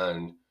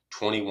on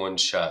 21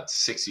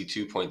 shots,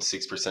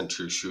 62.6%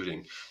 true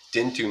shooting.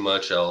 Didn't do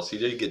much else. He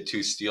did get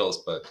 2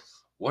 steals, but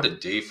what a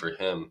day for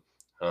him.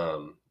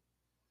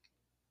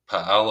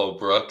 Pablo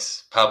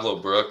Brooks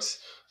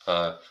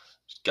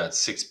got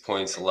 6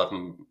 points,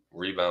 11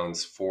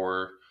 rebounds,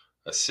 4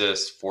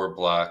 assists, 4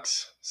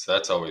 blocks. So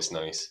that's always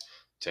nice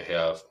to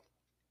have.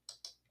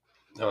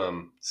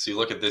 So you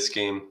look at this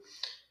game.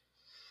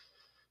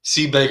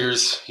 Sea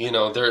Beggars, they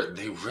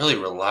really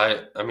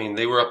rely. I mean,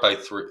 they were up by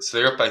 3, so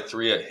they're up by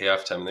 3 at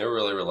halftime. They were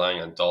really relying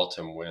on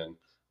Dalton Wynn.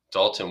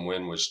 Dalton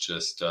Wynn was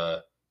just,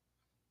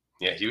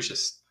 he was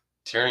just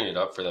tearing it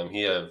up for them.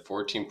 He had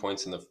 13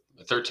 points in the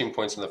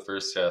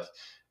first half,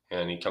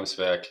 and he comes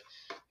back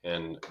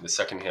in the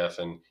second half,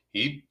 and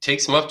he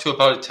takes them up to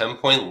about a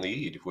 10-point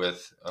lead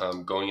with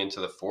going into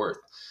the fourth.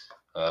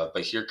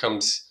 But here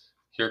comes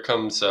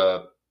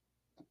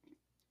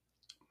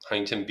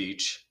Huntington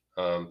Beach.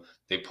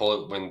 They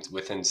pull it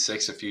within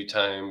 6 a few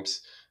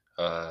times,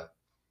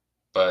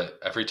 but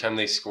every time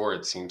they score,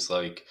 it seems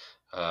like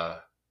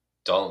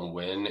Dalton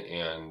Wynn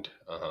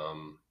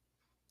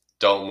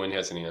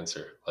has an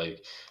answer.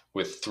 Like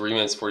with 3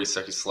 minutes 40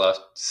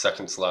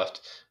 seconds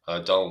left,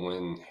 Dalton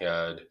Wynn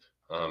had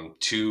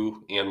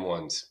 2 and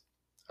 1s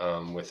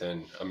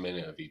within a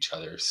minute of each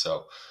other.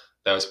 So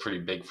that was pretty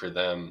big for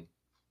them.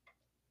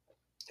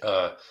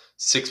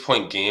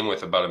 6-point game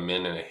with about a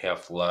minute and a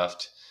half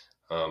left.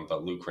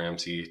 But Luke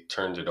Ramsey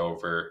turned it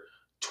over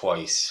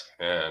twice,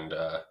 and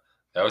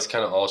that was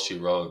kind of all she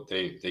wrote.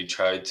 They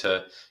tried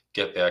to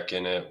get back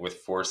in it with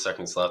 4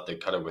 seconds left. They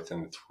cut it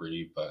within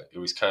 3, but it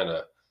was kind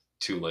of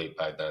too late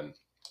by then.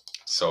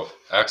 So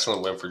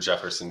excellent win for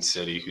Jefferson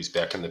City, who's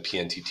back in the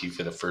PNTT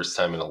for the first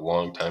time in a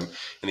long time.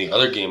 In the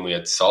other game, we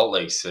had Salt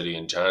Lake City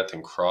and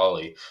Jonathan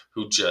Crawley,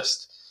 who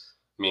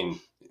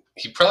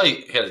he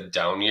probably had a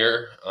down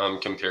year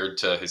compared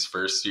to his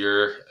first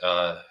year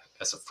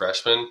as a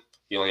freshman.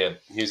 He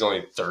was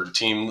only 3rd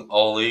team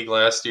all league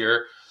last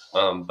year,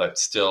 but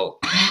still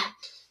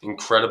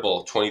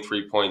incredible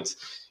 23 points.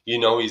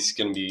 He's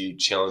going to be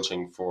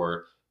challenging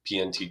for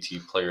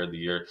PNTT Player of the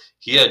Year.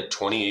 He had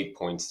 28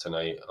 points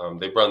tonight.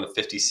 They brought in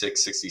the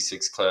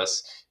 56-66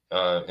 class,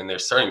 and they're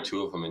starting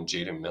 2 of them in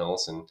Jaden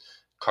Mills and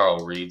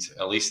Carl Reeds,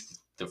 at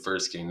least the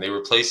first game. They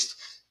replaced,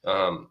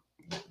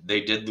 they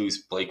did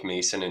lose Blake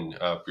Mason and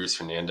Bruce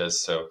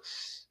Hernandez, so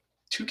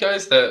 2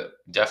 guys that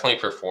definitely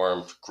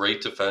performed,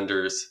 great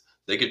defenders.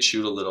 They could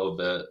shoot a little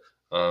bit.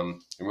 It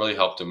really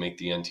helped to make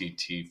the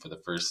NTT for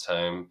the first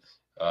time.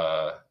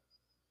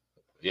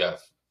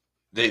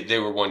 They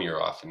were 1 year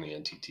off in the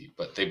NTT,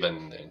 but they've been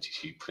in the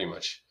NTT pretty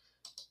much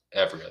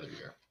every other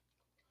year.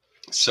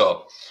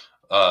 So,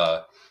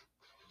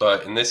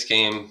 but in this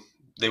game,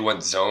 they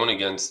went zone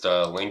against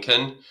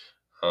Lincoln.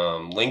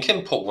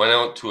 Lincoln went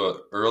out to an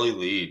early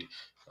lead.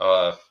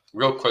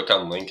 Real quick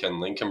on Lincoln.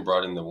 Lincoln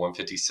brought in the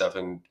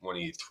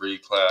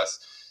 157-183 class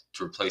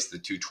to replace the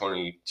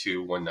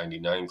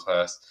 222-199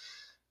 class.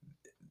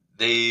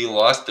 They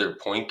lost their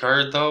point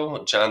guard,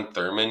 though, John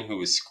Thurman, who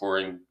was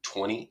scoring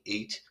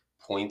 28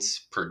 points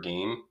per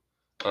game.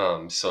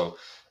 So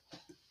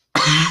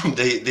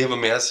they have a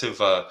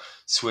massive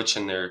switch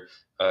in their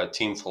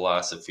team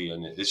philosophy,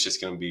 and it's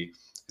just going to be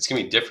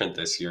different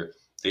this year.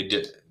 They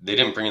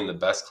didn't bring in the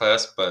best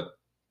class, but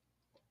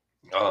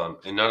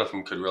and none of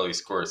them could really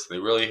score. So they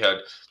really had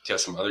to have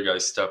some other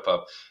guys step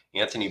up.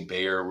 Anthony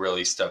Bayer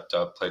really stepped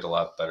up, played a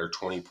lot better,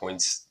 20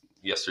 points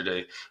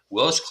yesterday.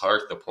 Willis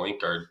Clark, the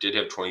point guard, did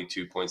have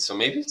 22 points. So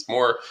maybe it's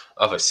more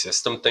of a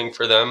system thing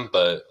for them.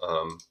 But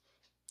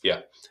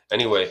yeah.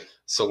 Anyway,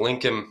 so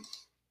Lincoln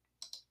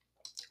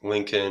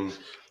went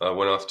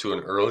off to an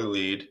early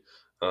lead,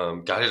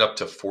 got it up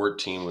to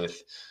 14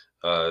 with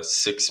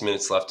 6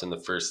 minutes left in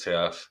the first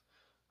half.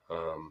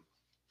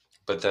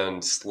 But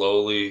then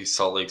slowly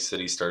Salt Lake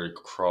City started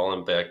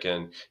crawling back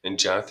in, and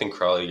Jonathan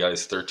Crawley got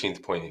his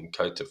 13th point and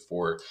cut to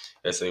 4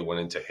 as they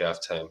went into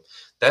halftime.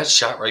 That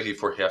shot right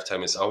before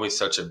halftime is always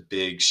such a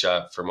big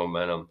shot for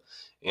momentum.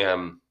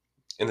 And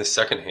in the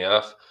second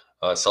half,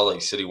 Salt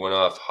Lake City went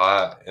off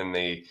hot, and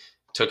they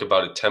took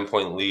about a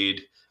 10-point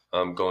lead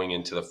going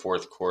into the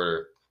fourth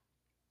quarter.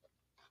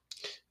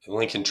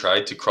 Lincoln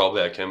tried to crawl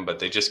back in, but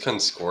they just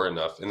couldn't score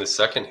enough. In the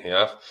second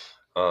half,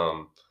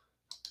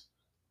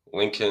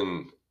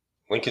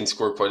 Lincoln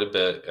scored quite a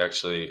bit,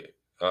 actually.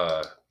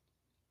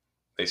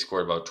 They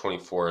scored about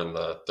 24 in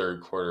the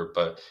third quarter,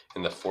 but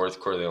in the fourth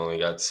quarter, they only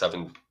got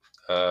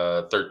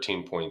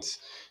 13 points,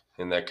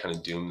 and that kind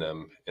of doomed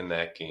them in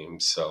that game.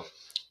 So,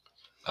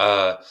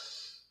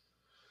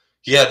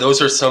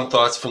 those are some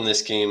thoughts from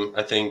this game.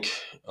 I think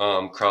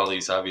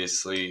Crawley's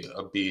obviously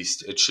a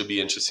beast. It should be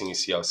interesting to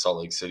see how Salt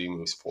Lake City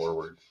moves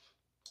forward.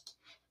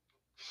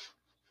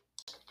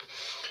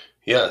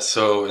 Yeah,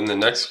 so in the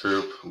next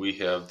group, we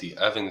have the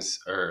Amos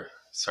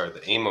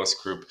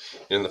group.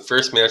 And in the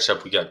first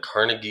matchup, we got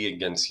Carnegie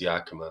against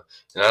Yakima.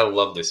 And I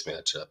love this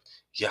matchup.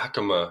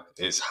 Yakima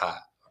is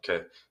hot,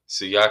 okay?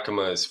 So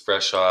Yakima is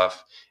fresh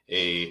off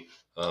a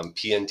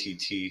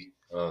PNTT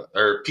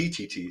or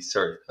PTT,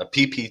 sorry, a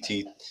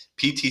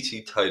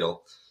PTT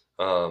title.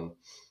 Um,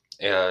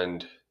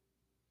 and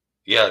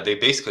yeah, they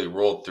basically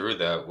rolled through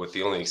that, with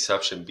the only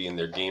exception being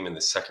their game in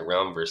the second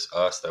round versus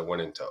us that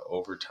went into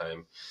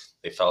overtime.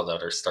 They fouled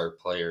out our star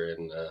player,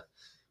 and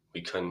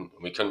we couldn't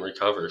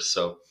recover.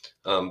 So,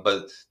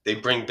 but they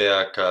bring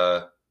back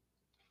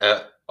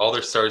all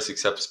their stars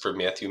except for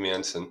Matthew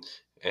Manson,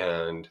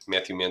 and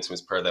Matthew Manson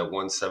was part of that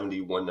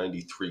 170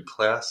 193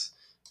 class.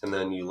 And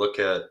then you look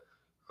at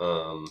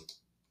um,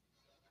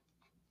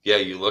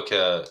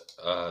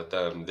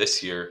 them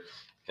this year,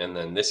 and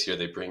then this year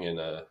they bring in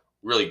a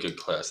really good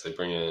class. They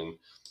bring in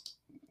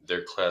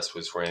Their class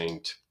was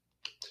ranked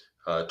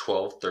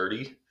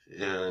 1230,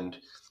 and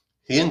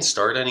he didn't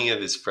start any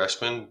of his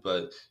freshmen,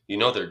 but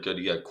they're good.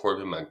 You got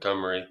Corbin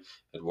Montgomery,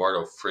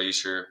 Eduardo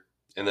Frazier,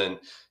 and then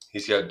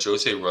he's got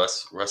Jose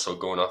Russell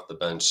going off the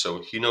bench.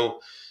 So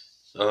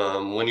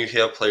when you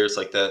have players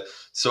like that.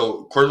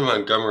 So Corbin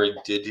Montgomery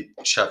did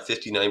shot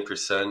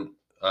 59%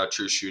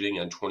 true shooting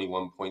on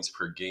 21 points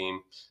per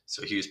game.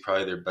 So he was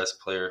probably their best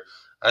player.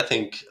 I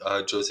think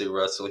Jose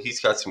Russell, he's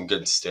got some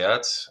good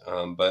stats,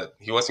 but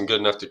he wasn't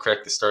good enough to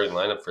crack the starting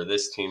lineup for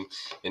this team,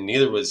 and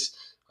neither was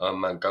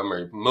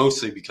Montgomery,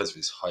 mostly because of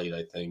his height,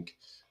 I think.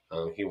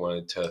 He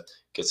wanted to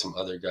get some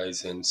other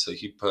guys in, so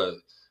he put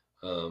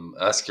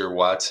Oscar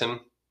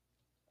Watson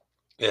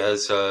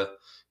as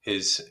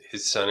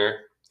his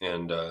center,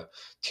 and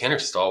Tanner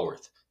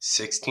Stallworth,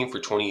 16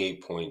 for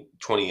 28,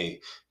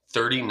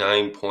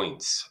 39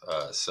 points.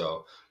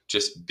 So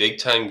just big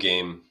time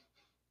game.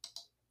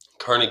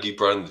 Carnegie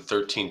brought in the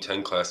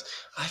 1310 class.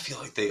 I feel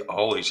like they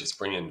always just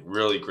bring in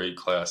really great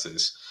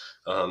classes.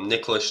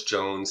 Nicholas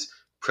Jones,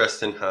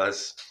 Preston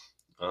Haas,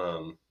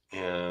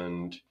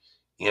 and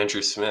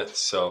Andrew Smith.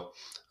 So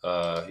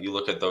you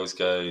look at those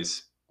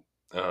guys.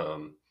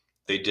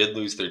 They did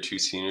lose their two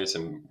seniors,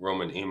 in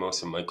Roman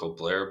Amos and Michael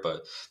Blair,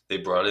 but they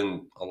brought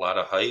in a lot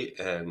of height,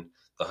 and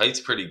the height's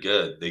pretty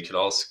good. They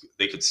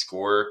could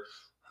score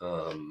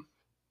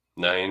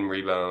 9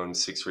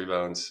 rebounds, 6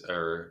 rebounds,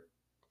 or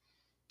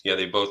yeah,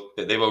 they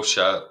both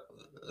shot.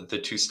 The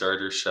two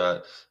starters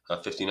shot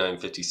 59,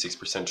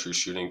 56% true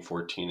shooting,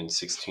 14 and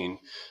 16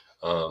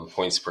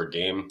 points per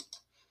game.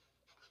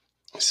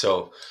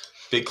 So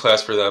big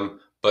class for them.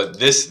 But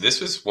this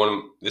is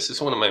one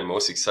of my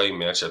most exciting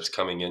matchups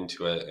coming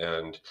into it,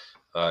 and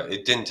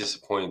it didn't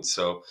disappoint.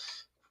 So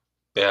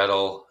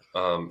battle,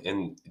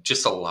 and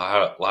just a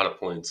lot of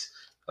points.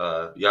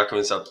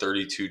 Yakima's up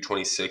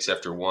 32-26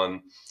 after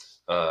one.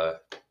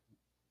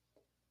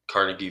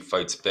 Carnegie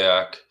fights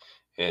back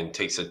and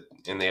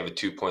they have a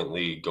 2-point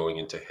lead going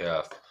into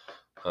half.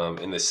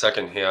 In the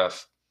second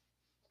half,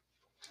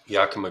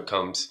 Yakima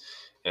comes,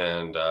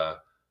 and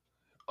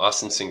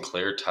Austin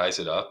Sinclair ties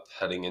it up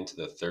heading into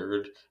the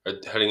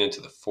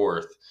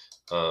fourth,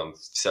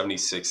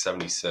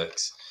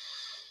 76-76.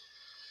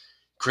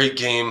 Great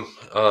game.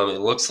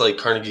 It looks like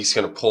Carnegie's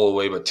going to pull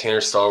away, but Tanner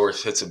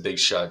Stallworth hits a big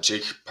shot.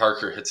 Jake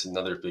Parker hits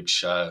another big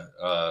shot.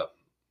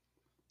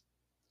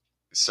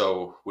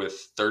 So with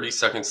 30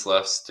 seconds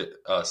left,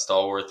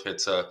 Stallworth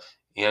hits a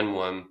and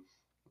one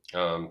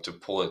to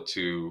pull it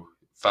to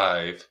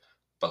 5.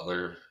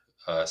 Butler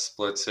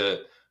splits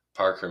it.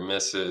 Parker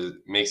makes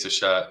a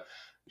shot.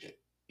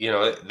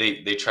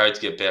 They tried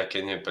to get back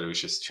in it, but it was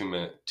just too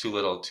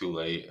little, too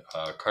late.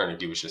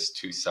 Carnegie was just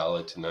too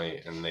solid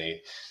tonight, and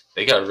they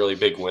got a really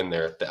big win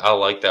there. I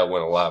like that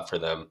win a lot for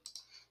them.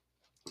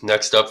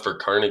 Next up for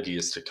Carnegie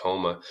is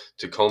Tacoma.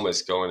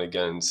 Tacoma's went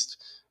against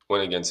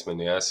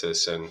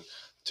Manassas, and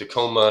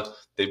Tacoma,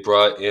 they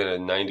brought in a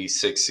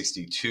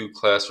 96-62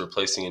 class,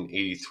 replacing an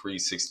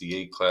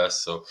 83-68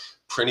 class, so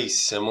pretty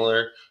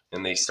similar.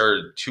 And they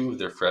started 2 of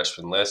their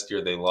freshmen. Last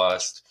year they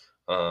lost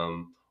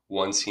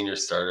one senior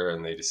starter,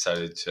 and they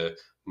decided to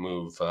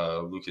move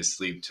Lucas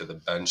Leap to the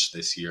bench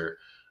this year.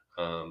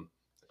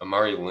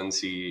 Amari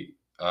Lindsay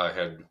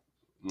had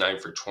 9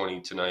 for 20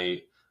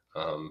 tonight,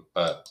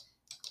 but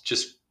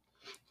just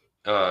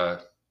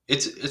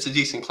it's a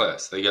decent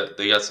class. They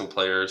got some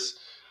players,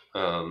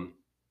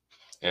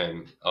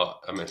 and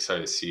I'm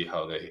excited to see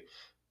how they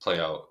play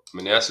out.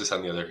 Manassas,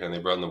 on the other hand, they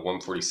brought in the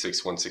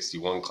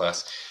 146-161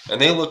 class,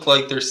 and they look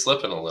like they're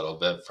slipping a little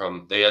bit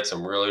they had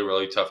some really,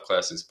 really tough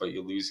classes, but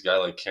you lose a guy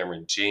like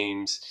Cameron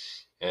James,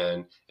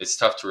 and it's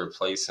tough to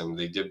replace him.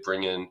 They did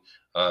bring in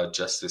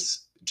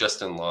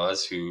Justin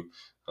Laws, who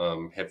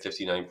had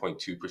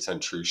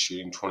 59.2% true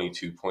shooting,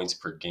 22 points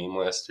per game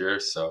last year,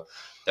 so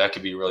that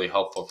could be really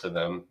helpful for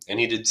them. And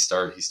he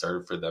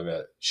started for them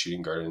at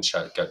shooting guard and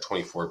got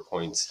 24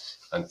 points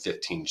on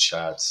 15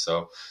 shots.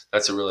 So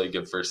that's a really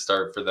good first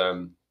start for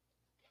them.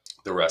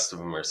 The rest of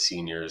them are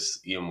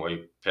seniors: Ian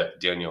White,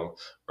 Daniel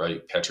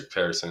Wright, Patrick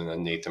Patterson, and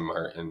then Nathan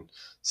Martin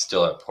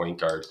still at point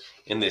guard.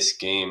 In this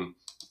game,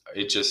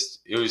 it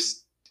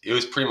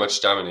was pretty much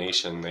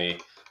domination. They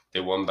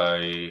won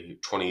by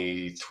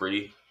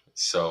 23.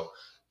 So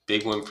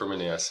big win for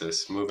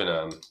Manassas. Moving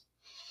on.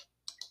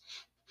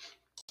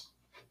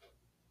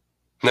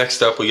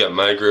 Next up, we got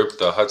my group,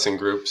 the Hudson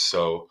group.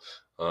 So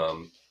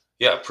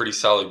yeah, pretty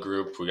solid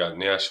group. We got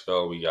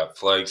Nashville, we got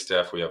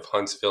Flagstaff, we have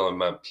Huntsville and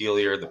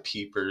Montpelier, the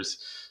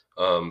Peepers.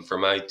 For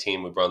my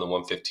team, we brought the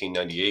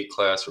 115-98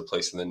 class,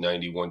 replacing the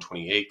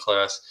 90-128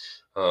 class.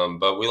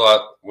 But we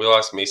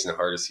lost Mason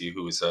Hardesty,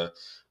 who was a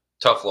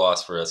tough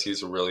loss for us.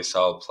 He's a really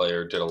solid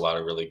player, did a lot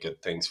of really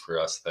good things for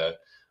us that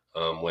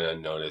went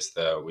unnoticed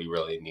that we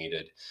really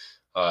needed.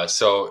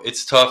 So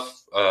it's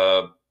tough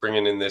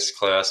bringing in this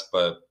class,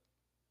 but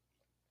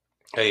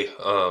hey,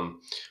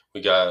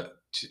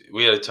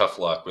 we had a tough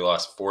luck. We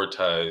lost 4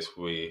 ties.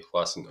 We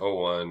lost an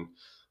 0-1,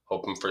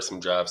 hoping for some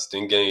drops.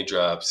 Didn't get any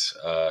drops.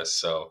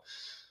 So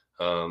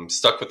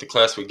stuck with the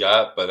class we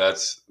got, but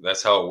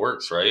that's how it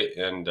works, right?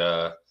 And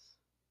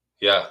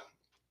yeah,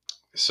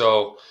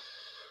 so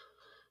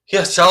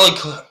yeah, solid.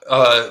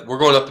 We're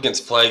going up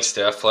against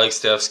Flagstaff.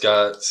 Flagstaff's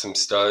got some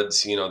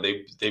studs. You know,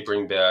 they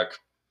bring back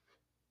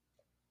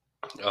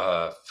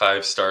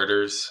 5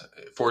 starters,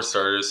 4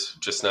 starters,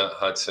 just not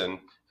Hudson,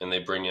 and they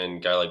bring in a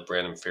guy like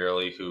Brandon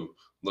Fairley, who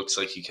looks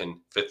like he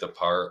can fit the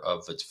part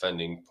of the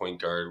defending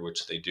point guard,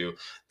 which they do.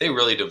 They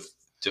really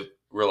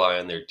rely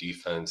on their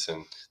defense,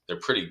 and they're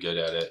pretty good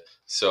at it.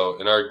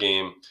 So in our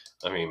game,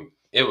 I mean,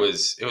 it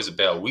was a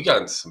battle. We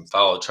got in some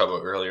foul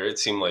trouble earlier. It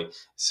seemed like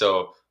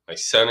so. My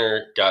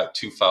center got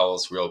 2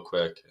 fouls real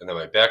quick, and then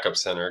my backup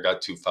center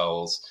got 2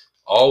 fouls,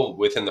 all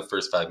within the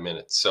first 5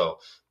 minutes. So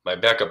my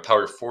backup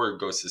power forward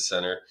goes to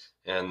center,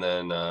 and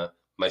then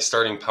my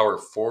starting power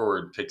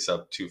forward picks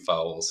up 2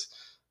 fouls.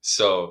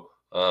 So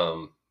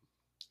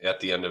at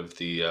the end of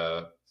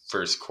the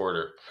first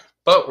quarter,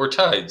 but we're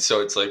tied.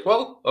 So it's like,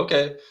 well,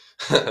 okay.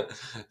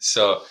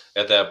 So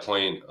at that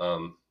point,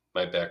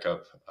 my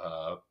backup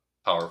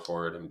power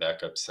forward and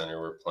backup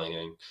center were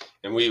playing,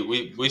 and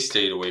we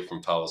stayed away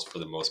from fouls for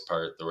the most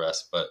part. The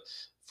rest, but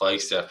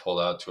Flagstaff pulled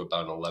out to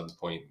about an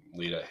 11-point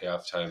lead at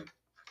halftime.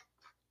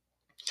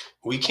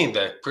 We came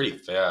back pretty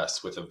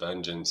fast with a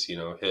vengeance. You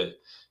know,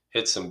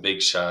 hit some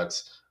big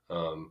shots.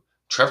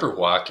 Trevor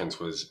Watkins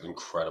was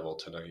incredible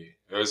tonight.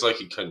 It was like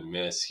he couldn't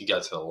miss. He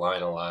got to the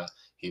line a lot.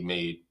 He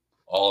made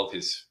all of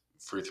his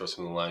free throws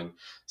from the line.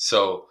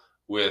 So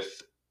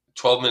with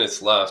 12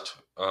 minutes left,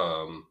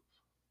 a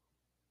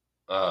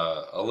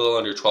little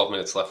under 12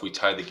 minutes left, we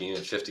tied the game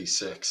at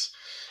 56.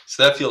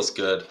 So that feels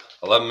good.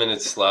 11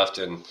 minutes left,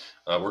 and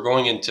we're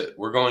going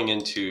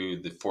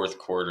into the fourth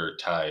quarter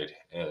tied,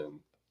 and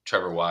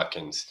Trevor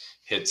Watkins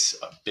hits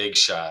a big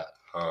shot,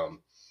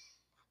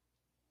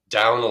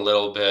 down a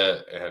little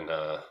bit,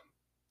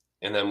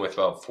 and then with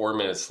about 4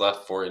 minutes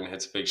left for it, and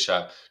hits a big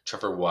shot.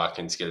 Trevor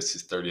Watkins gets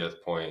his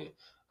 30th point.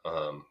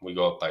 We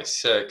go up by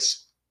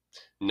 6.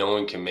 No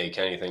one can make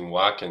anything.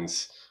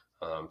 Watkins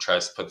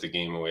tries to put the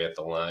game away at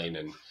the line,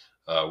 and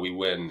we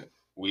win.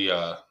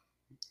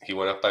 He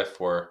went up by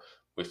 4.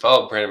 We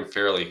fouled Brandon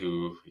Fairley,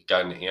 who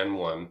got an and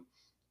one.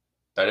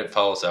 Bennett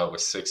fouls out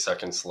with 6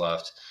 seconds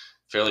left.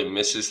 Fairley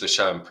misses the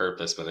shot on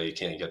purpose, but he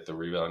can't get the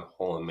rebound.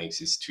 Holland makes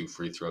his 2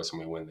 free throws,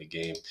 and we win the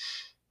game.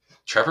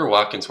 Trevor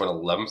Watkins went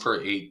 11 for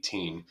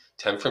 18,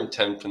 10 from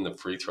 10 from the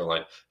free throw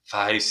line,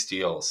 5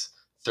 steals,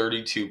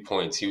 32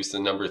 points. He was the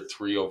number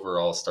 3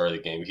 overall star of the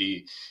game.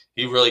 He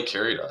really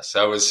carried us.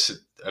 I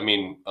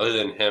mean, other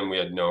than him, we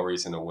had no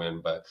reason to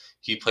win, but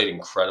he played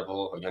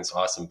incredible against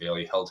Austin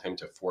Bailey, held him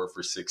to 4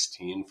 for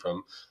 16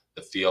 from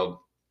the field.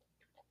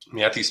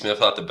 Matthew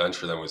Smith off the bench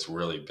for them was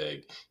really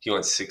big. He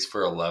went 6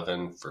 for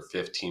 11 for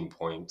 15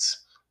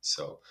 points.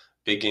 So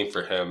big game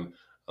for him.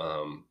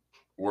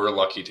 We're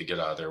lucky to get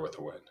out of there with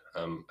a win.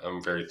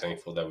 I'm very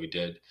thankful that we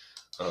did.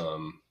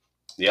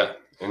 Yeah.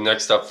 And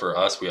next up for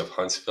us, we have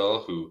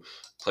Huntsville, who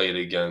played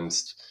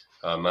against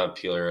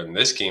Montpelier, and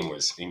this game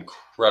was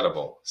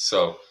incredible.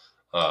 So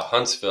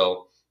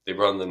Huntsville, they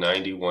run the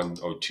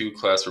 91-02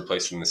 class,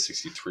 replacing the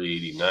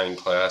 63-89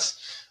 class.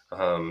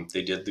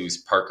 They did lose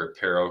Parker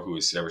Pero, who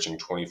is averaging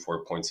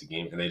 24 points a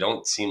game, and they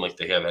don't seem like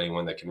they have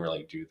anyone that can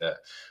really do that.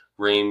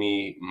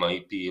 Ramey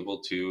might be able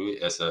to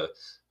as a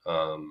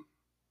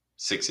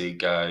 6'8"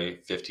 guy,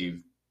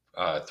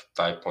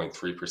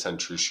 5.3%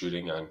 true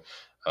shooting on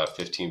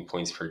 15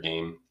 points per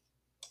game.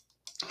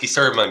 He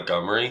started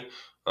Montgomery,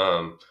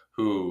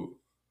 who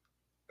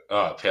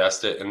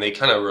passed it, and they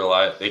kind of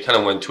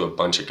went to a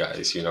bunch of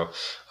guys. You know,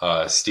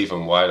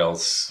 Stephen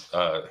Weidels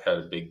had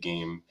a big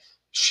game.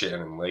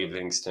 Shannon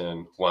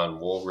Livingston,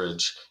 Juan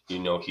Woolridge, you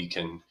know he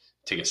can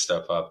take a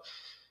step up.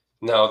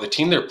 Now, the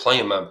team they're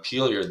playing,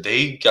 Montpelier,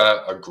 they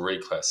got a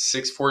great class.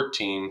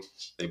 6'14",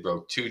 they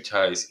broke 2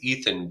 ties.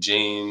 Ethan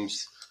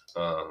James,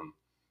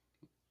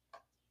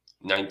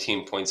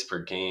 19 points per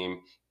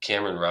game.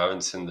 Cameron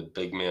Robinson, the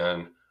big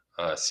man.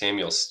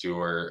 Samuel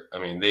Stewart. I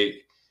mean,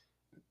 they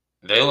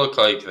look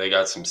like they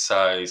got some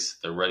size.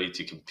 They're ready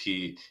to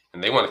compete,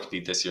 and they want to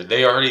compete this year.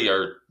 They already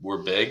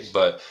were big,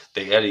 but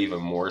they added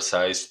even more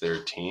size to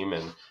their team,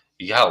 and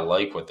you gotta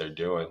like what they're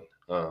doing.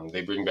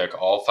 They bring back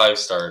all 5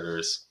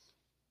 starters.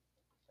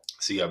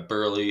 So you got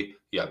Burley,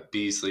 you got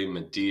Beasley,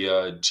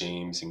 Medea,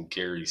 James, and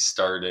Gary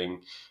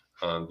starting.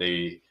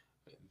 They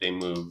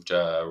moved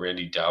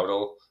Randy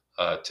Dowdle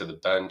to the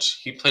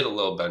bench. He played a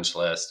little bench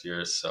last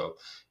year, so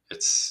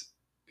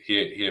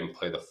he didn't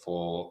play the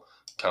full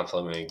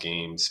complemented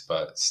games,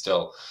 but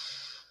still.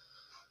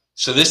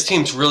 So this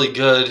team's really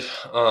good,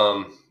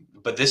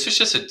 but this was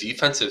just a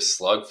defensive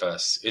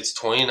slugfest. It's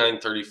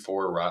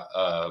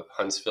 29-34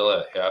 Huntsville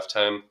at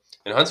halftime,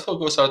 and Huntsville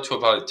goes out to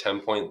about a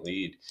 10-point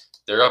lead.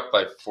 They're up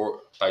by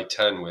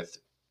 10 with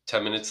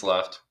 10 minutes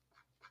left,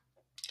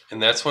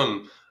 and that's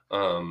when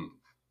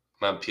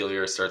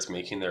Montpelier starts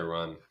making their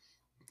run.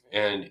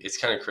 And it's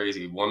kind of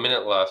crazy. 1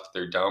 minute left.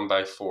 They're down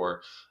by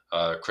 4.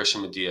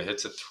 Christian Medea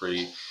hits a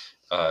 3.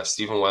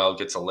 Stephen Wild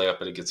gets a layup,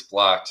 but it gets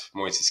blocked.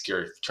 Moises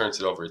Gary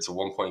turns it over. It's a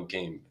 1-point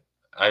game.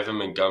 Ivan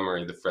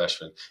Montgomery, the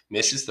freshman,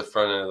 misses the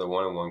front end of the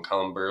 1-on-1.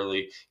 Colin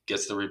Burley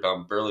gets the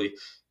rebound. Burley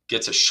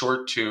gets a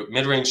short 2,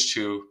 mid-range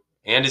 2,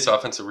 and his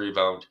offensive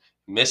rebound.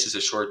 Misses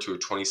a short 2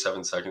 with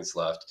 27 seconds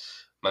left.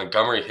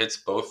 Montgomery hits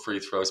both free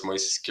throws.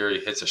 Moises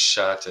Gary hits a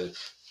shot to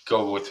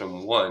go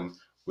within 1.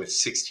 With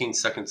 16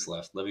 seconds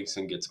left,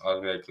 Livingston gets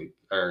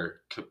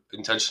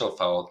intentional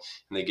fouled,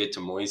 and they get to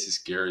Moises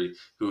Gary,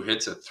 who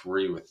hits a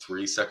 3 with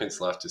 3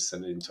 seconds left to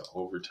send it into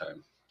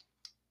overtime.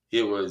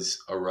 It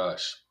was a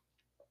rush.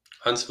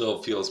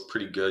 Huntsville feels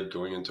pretty good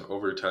going into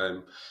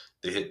overtime.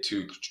 They hit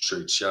 2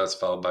 straight shots,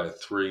 followed by a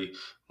 3.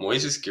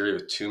 Moises Gary,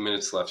 with 2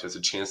 minutes left, has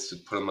a chance to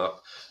put him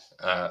up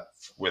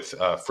with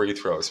free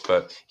throws,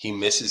 but he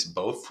misses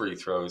both free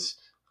throws.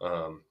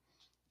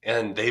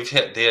 And they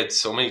had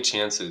so many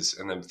chances,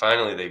 and then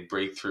finally they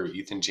break through.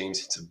 Ethan James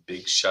hits a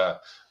big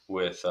shot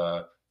with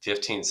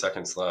 15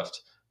 seconds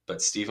left, but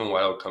Stephen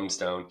Wild comes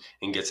down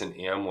and gets an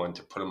and one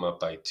to put him up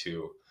by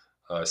 2.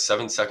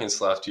 7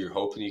 seconds left. You're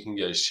hoping you can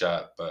get a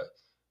shot, but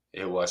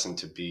it wasn't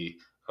to be.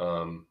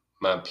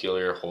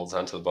 Montpelier holds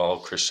onto the ball.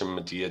 Christian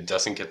Medea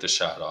doesn't get the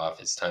shot off.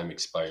 His time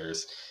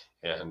expires,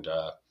 and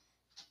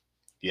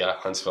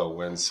Huntsville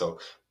wins. So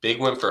big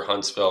win for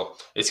Huntsville.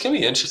 It's going to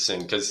be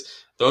interesting because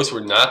those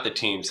were not the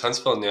teams.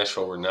 Huntsville and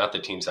Nashville were not the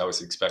teams I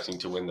was expecting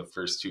to win the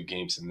first 2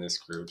 games in this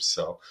group.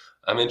 So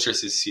I'm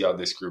interested to see how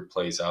this group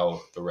plays out,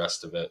 the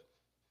rest of it.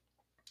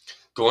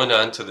 Going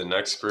on to the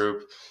next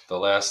group, the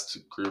last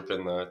group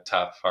in the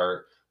top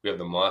part, we have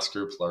the Moss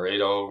group: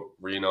 Laredo,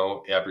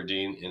 Reno,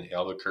 Aberdeen, and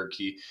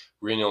Albuquerque.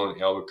 Reno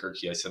and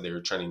Albuquerque, I said they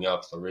were trending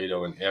up.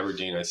 Laredo and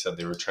Aberdeen, I said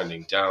they were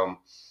trending down.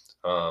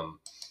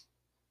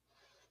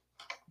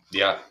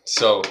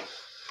 So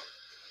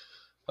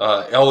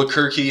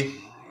Albuquerque.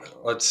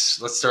 Let's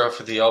start off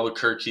with the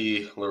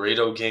Albuquerque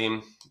Laredo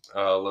game.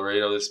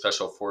 Laredo, the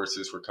Special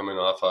Forces, were coming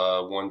off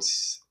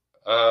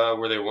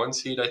were they 1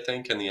 seed, I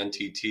think, in the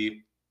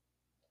NTT,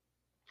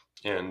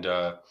 and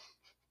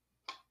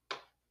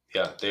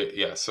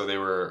so they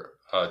were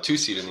 2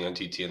 seed in the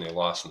NTT, and they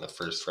lost in the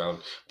first round,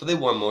 but they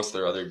won most of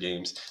their other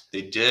games.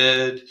 They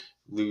did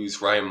lose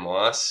Ryan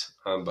Moss,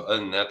 but other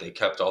than that, they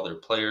kept all their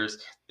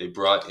players. They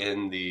brought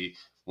in the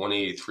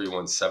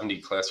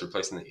 183-170 class,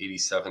 replacing the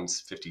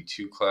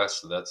 87-52 class,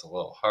 so that's a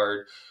little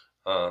hard.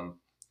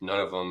 None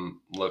of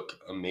them look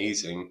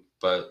amazing,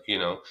 but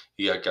you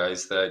got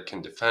guys that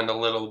can defend a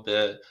little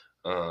bit.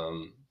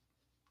 You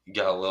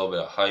got a little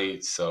bit of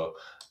height, so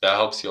that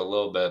helps you a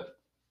little bit.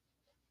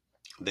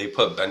 They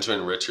put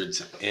Benjamin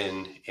Richards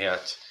in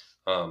at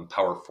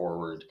power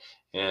forward,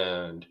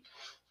 and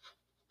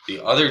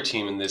the other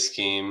team in this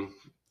game,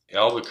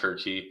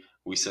 Albuquerque,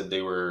 we said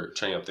they were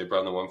training up. They brought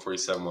in the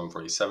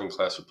 147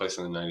 class,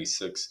 replacing the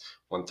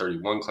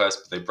 96-131 class,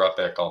 but they brought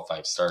back all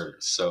 5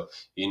 starters. So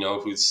you know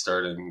who's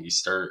starting. You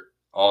start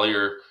all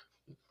your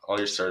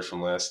starters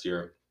from last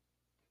year.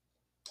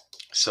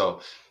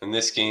 So in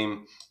this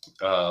game,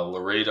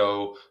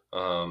 Laredo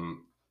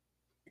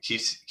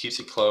keeps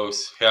it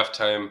close.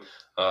 Halftime,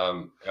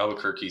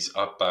 Albuquerque's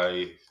up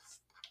by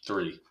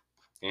 3,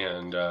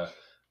 and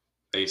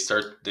they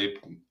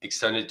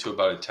extended to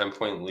about a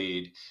 10-point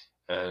lead,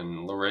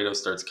 and Laredo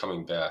starts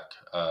coming back.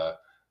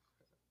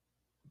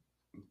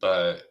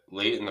 But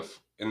late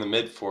in the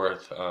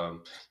mid-fourth,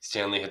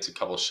 Stanley hits a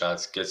couple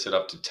shots, gets it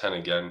up to 10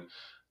 again.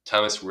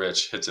 Thomas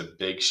Rich hits a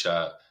big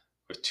shot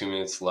with 2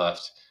 minutes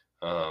left,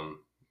 and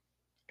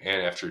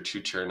after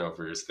 2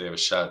 turnovers, they have a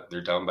shot.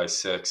 They're down by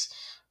 6.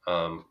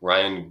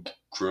 Ryan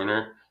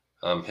Gruner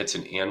hits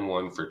an and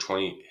one for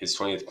his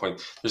 20th point.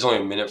 There's only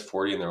a minute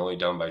 40, and they're only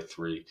down by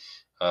 3.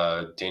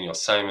 Daniel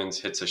Simons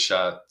hits a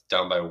shot,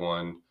 down by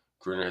 1.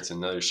 Gruner hits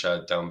another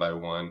shot, down by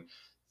 1.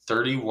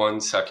 31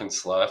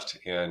 seconds left,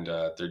 and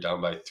they're down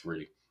by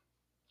 3.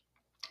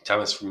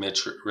 Thomas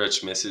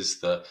Rich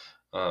misses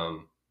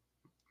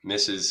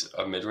misses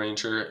a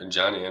mid-ranger, and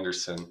John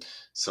Anderson.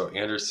 So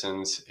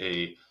Anderson's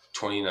a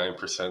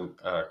 29%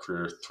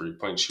 career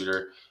 3-point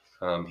shooter.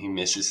 He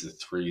misses the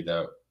 3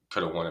 that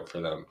could have won it for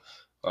them.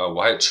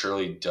 Wyatt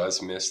Shirley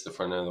does miss the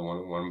front end of the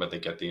 1-on-1, but they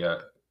get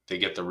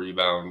the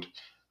rebound,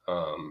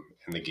 and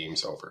the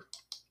game's over.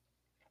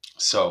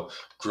 So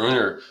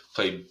Gruner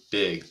played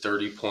big,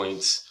 30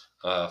 points,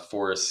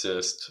 4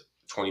 assists,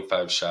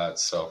 25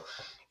 shots. So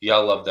you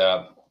gotta love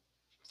that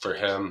for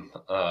him.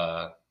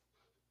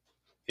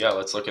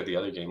 Let's look at the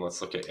other game.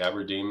 Let's look at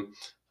Aberdeen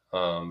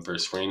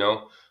versus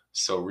Reno.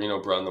 So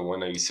Reno brought in the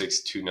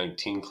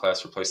 196-219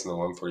 class, replacing the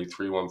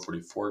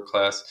 143-144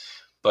 class.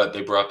 but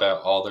they brought back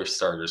all their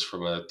starters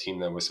from a team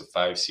that was a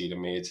 5 seed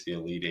and made it to the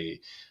Elite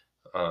Eight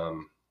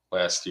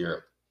last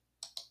year.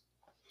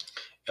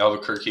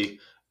 Albuquerque,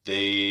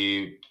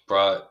 they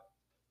brought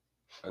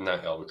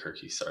not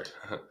Albuquerque, sorry.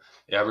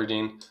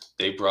 Aberdeen,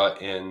 they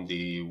brought in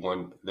the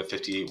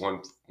 58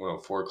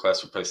 104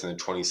 class, replacing the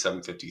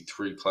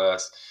 2753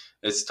 class.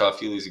 It's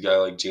tough. You lose a guy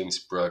like James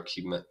Brook.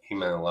 He meant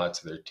a lot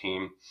to their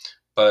team,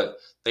 but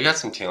they got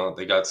some talent.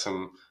 They got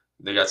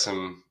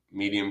some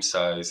medium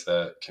size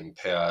that can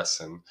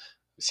pass, and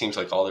it seems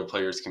like all their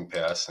players can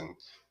pass and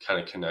kind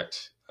of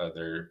connect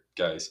their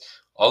guys.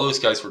 All those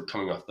guys were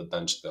coming off the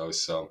bench though,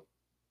 so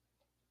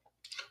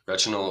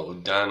Reginald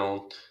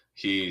O'Donnell,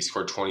 he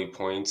scored 20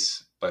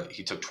 points, but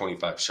he took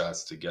 25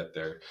 shots to get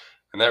there.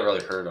 And that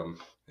really hurt him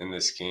in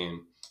this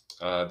game.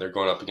 They're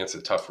going up against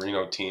a tough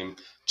Reno team.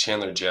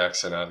 Chandler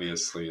Jackson,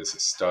 obviously, is a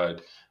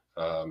stud.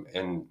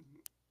 And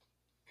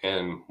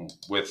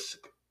with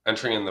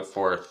entering in the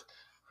fourth,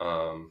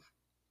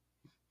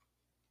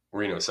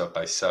 Reno's up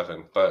by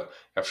 7. But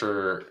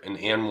after an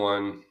and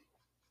one,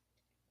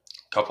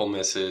 couple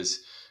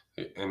misses,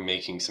 and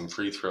making some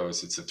free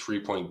throws, it's a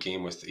 3-point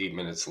game with 8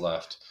 minutes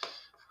left.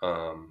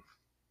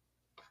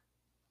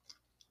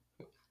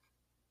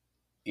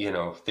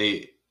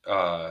 They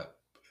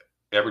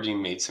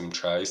Aberdeen made some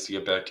tries to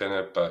get back in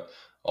it, but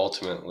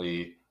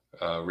ultimately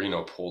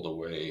Reno pulled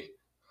away.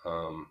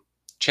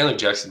 Chandler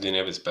Jackson didn't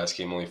have his best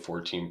game, only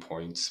 14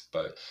 points,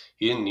 but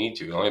he didn't need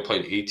to. He only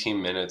played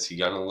 18 minutes. He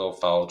got in a little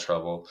foul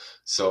trouble.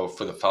 So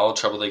for the foul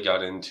trouble they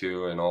got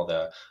into and all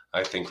that,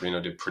 I think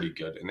Reno did pretty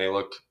good. And they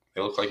look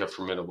like a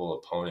formidable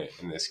opponent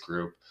in this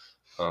group.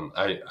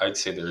 I'd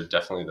say they're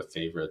definitely the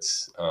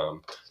favorites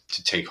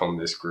to take home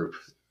this group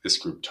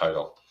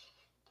title.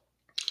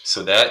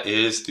 So that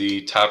is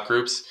the top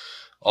groups.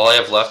 All I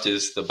have left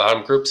is the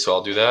bottom group, so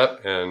I'll do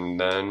that, and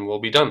then we'll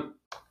be done.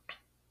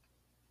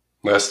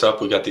 Last up,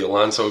 we got the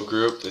Alonzo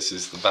group. This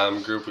is the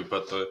bottom group. We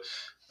put the,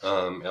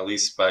 at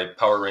least by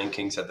power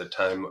rankings at the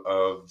time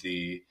of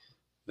the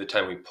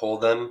time we pull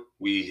them,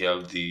 we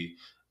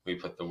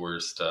put the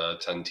worst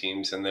 10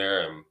 teams in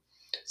there. And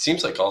it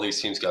seems like all these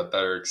teams got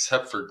better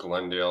except for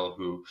Glendale,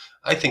 who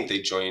I think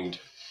they joined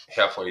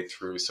halfway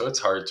through. So it's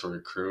hard to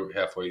recruit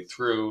halfway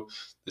through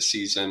the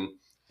season.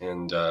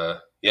 And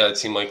it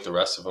seemed like the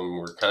rest of them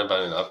were kind of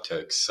on an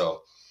uptick.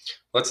 So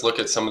let's look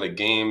at some of the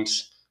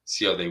games,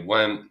 see how they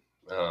went.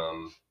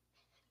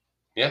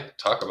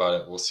 Talk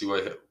about it. We'll see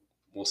what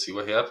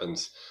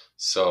happens.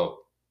 So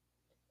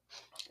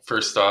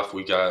first off,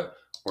 we're going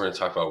to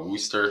talk about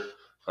Worcester.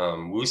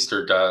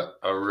 Worcester got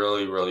a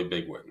really, really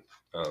big win.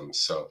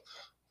 So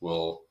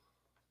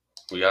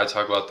we got to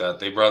talk about that.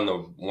 They brought in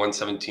the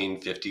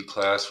 117-50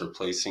 class,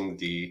 replacing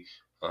the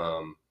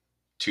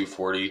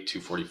 240,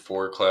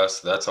 244 class.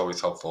 So that's always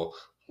helpful.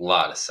 A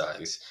lot of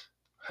size.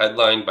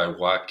 Headlined by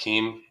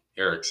Joakim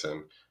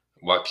Eriksson.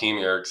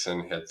 Joakim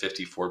Eriksson had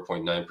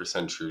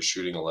 54.9% true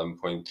shooting,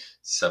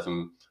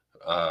 11.7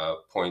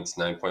 points,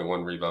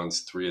 9.1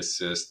 rebounds, 3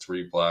 assists,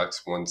 3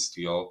 blocks, 1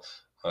 steal,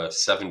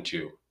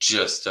 7-2.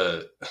 Just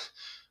a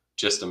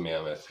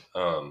mammoth.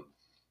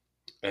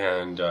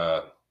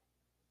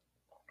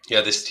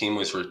 This team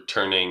was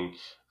returning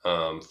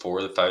 4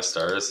 of the 5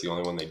 stars. The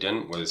only one they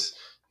didn't was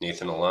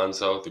Nathan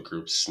Alonzo, the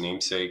group's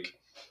namesake.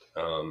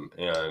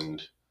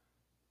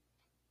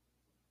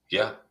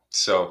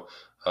 So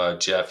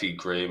Jaffe,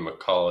 Gray,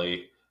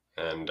 McCauley,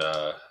 and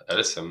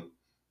Edison.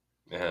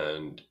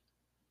 And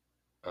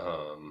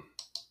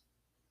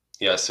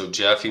so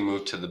Jaffe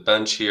moved to the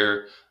bench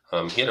here.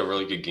 He had a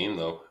really good game,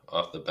 though,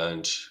 off the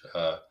bench.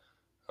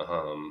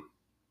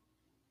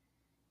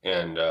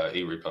 And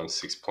 8 rebounds,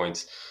 6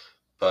 points.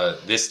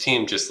 But this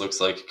team just looks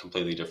like a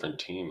completely different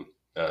team.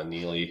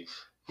 Neely,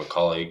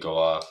 McCauley go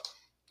off.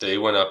 They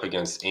went up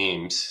against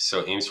Ames.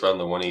 So Ames ran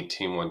the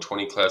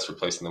 118-120 class,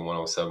 replacing the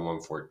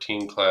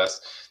 107-114 class.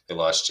 They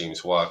lost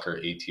James Walker,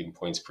 18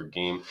 points per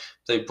game.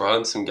 They brought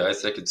in some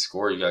guys that could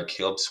score. You got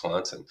Caleb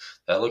Swanson.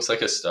 That looks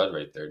like a stud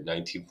right there.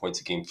 19 points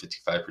a game,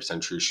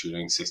 55% true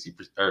shooting,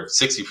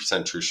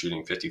 60% true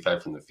shooting,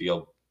 55 from the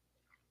field.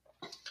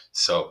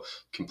 So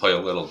can play a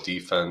little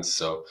defense.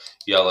 So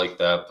I like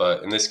that.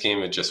 But in this game,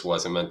 it just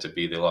wasn't meant to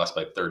be. They lost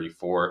by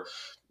 34.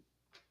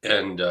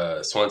 And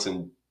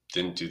Swanson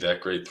didn't do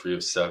that great, 3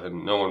 of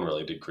 7. No one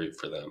really did great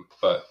for them.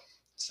 But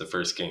it's the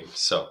first game.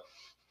 So,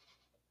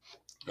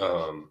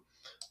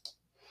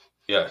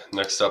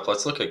 next up,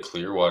 let's look at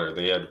Clearwater.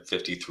 They had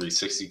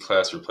 53-60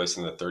 class,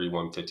 replacing the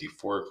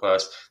 31-54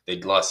 class.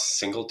 They'd lost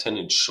Singleton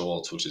and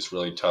Schultz, which is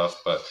really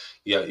tough. But,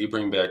 you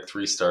bring back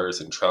 3 stars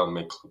in Trout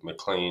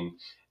McLean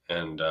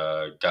and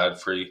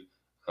Godfrey.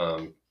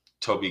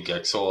 Toby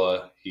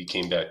Gexola, he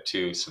came back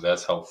too, so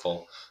that's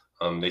helpful.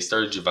 They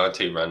started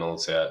Javante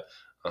Reynolds at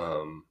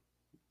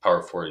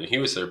power forward, and he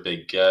was their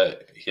big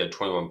get. He had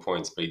 21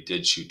 points, but he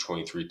did shoot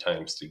 23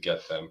 times to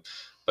get them.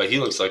 But he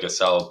looks like a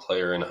solid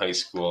player in high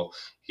school.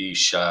 He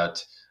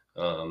shot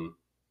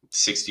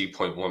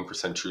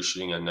 60.1% true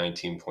shooting on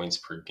 19 points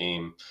per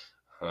game.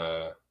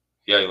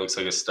 He looks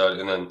like a stud.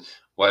 And then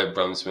Wyatt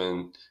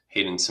Brumsman,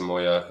 Hayden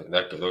Samoya,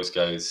 those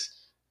guys,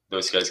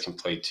 those guys can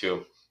play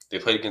too. They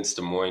played against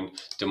Des Moines.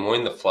 Des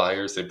Moines, the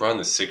Flyers, they brought in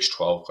the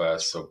 6'12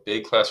 class, so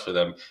big class for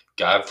them.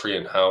 Godfrey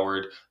and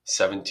Howard,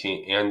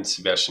 17, and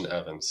Sebastian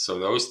Evans. So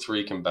those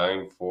three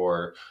combined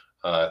for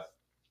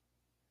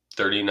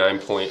 49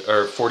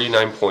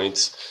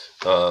 points,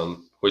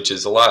 which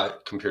is a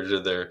lot compared to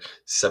their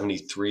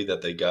 73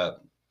 that they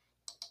got.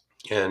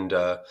 And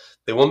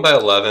they won by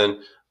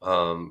 11.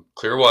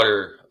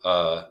 Clearwater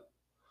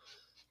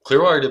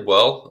did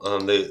well.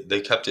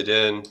 They kept it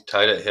in,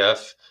 tied at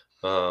half.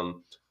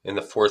 In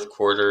the fourth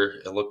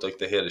quarter, it looked like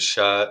they had a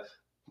shot,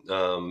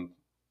 but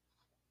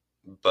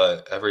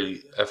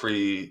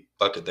every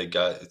bucket they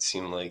got, it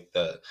seemed like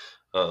that.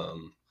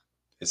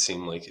 It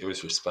seemed like it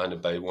was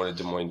responded by one of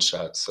Des Moines'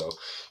 shots. So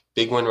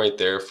big win right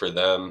there for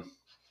them.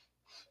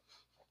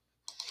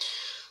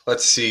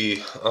 Let's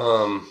see.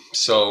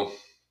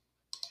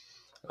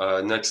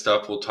 Next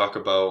up, we'll talk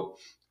about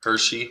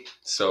Hershey.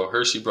 So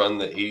Hershey brought in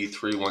the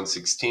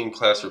 83-116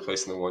 class,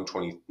 replacing the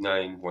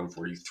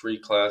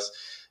 129-143 class.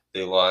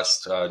 They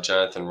lost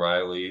Jonathan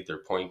Riley, their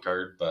point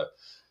guard, but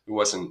it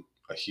wasn't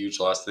a huge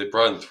loss. They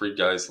brought in three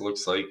guys. It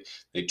looks like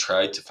they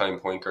tried to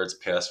find point guards,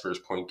 pass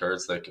first point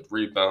guards that could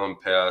rebound,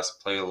 pass,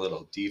 play a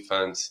little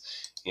defense,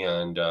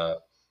 and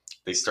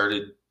they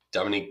started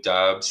Dominique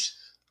Dobbs,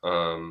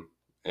 and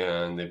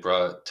they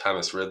brought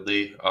Thomas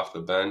Ridley off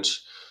the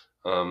bench.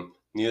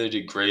 Neither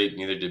did great,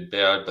 neither did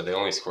bad, but they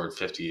only scored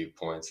 58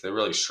 points. They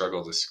really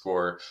struggled to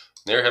score.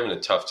 They're having a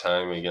tough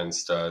time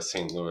against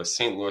St. Louis.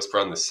 St. Louis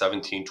brought in the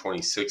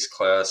 17-26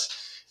 class,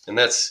 and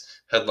that's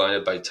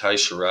headlined by Ty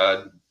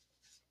Sherrod.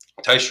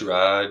 Ty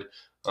Sherrod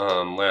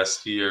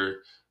last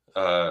year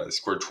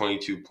scored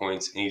 22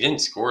 points, and he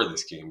didn't score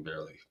this game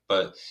barely,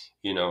 but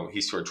he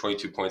scored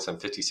 22 points on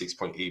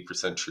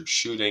 56.8% true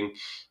shooting.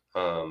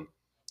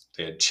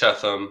 They had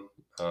Chetham,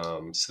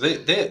 so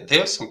they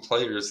have some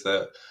players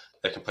that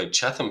can play.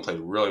 Chetham played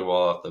really well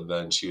off the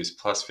bench. He was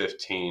plus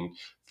 15,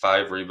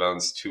 5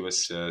 rebounds, 2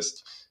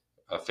 assists,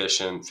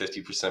 efficient,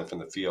 50% from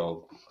the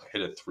field,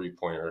 hit a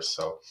 3-pointer.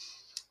 So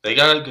they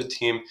got a good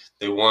team.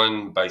 They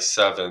won by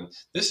 7.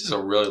 This is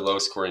a really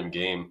low-scoring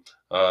game.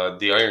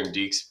 The Iron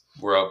Deeks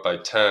were up by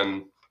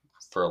 10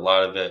 for a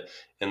lot of it,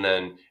 and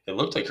then it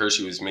looked like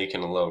Hershey was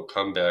making a little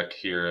comeback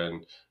here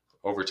in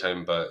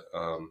overtime, but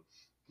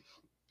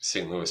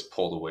St. Louis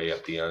pulled away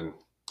at the end.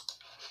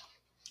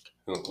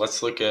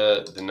 Let's look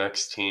at the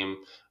next team.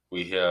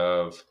 We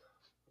have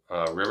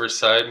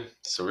Riverside.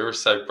 So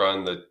Riverside brought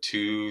in the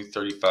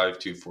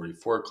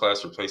 235-244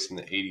 class, replacing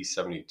the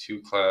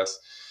 80-72 class.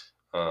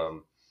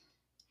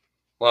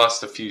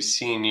 Lost a few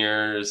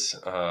seniors.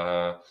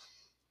 So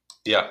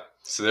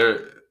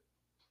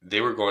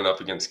they were going up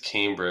against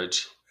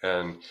Cambridge,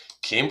 and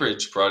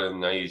Cambridge brought in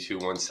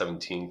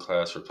 92-117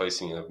 class,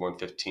 replacing a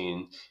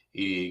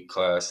 115-88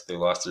 class. They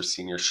lost their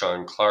senior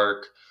Sean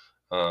Clark,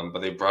 but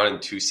they brought in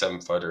 2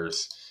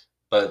 7-footers.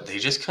 But they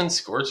just couldn't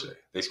score today.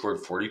 They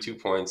scored 42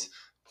 points,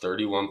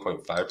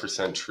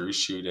 31.5% true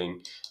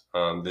shooting.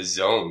 The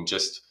zone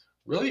just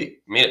really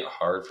made it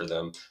hard for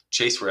them.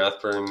 Chase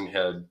Rathburn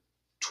had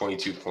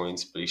 22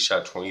 points, but he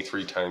shot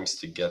 23 times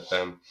to get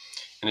them.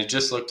 And it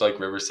just looked like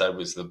Riverside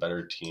was the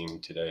better team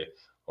today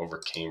over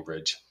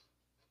Cambridge.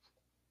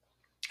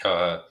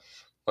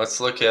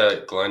 Let's look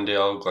at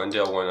Glendale.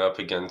 Glendale went up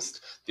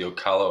against the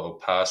Ocala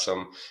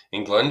Opossum.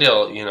 In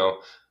Glendale,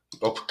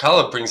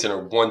 Ocala brings in a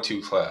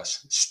 1-2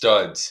 class.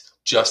 Studs,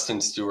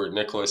 Justin Stewart,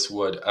 Nicholas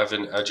Wood,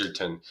 Evan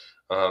Edgerton.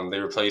 They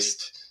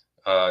replaced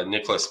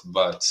Nicholas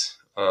Butts,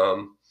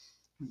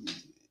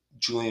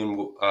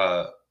 Julian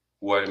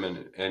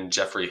Whiteman, and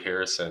Jeffrey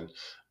Harrison.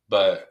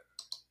 But,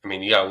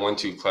 you got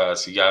 1-2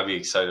 class. You got to be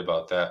excited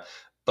about that.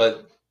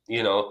 But,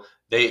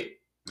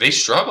 they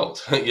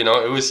struggled.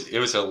 It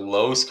was a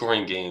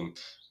low-scoring game.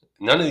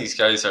 None of these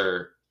guys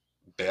are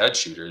bad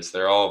shooters.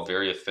 They're all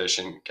very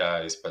efficient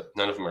guys, but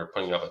none of them are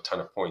putting up a ton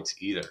of points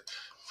either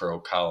for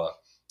Ocala.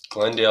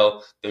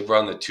 Glendale, they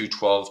brought in the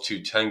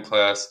 212-210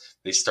 class.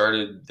 They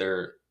started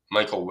their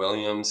Michael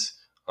Williams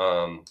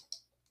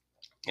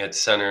at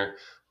center.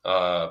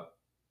 They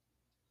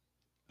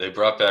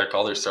brought back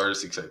all their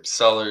starters except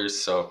Sellers,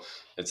 so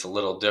it's a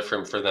little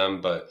different for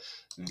them. But,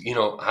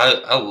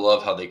 I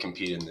love how they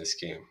compete in this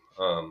game.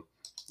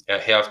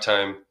 At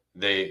halftime,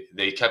 they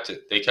kept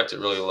it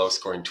really low,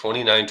 scoring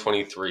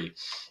 29-23,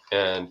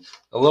 and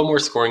a little more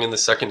scoring in the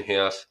second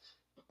half.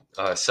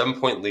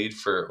 7-point lead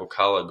for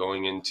Ocala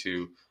going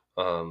into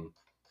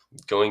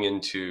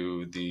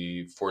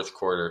the fourth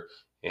quarter,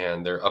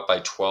 and they're up by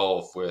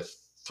 12 with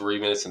 3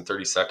 minutes and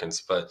 30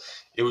 seconds. But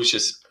it was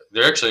just,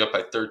 they're actually up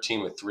by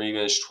 13 with 3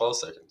 minutes 12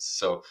 seconds.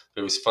 So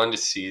it was fun to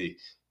see.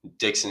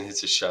 Dixon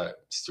hits a shot,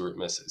 Stewart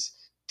misses.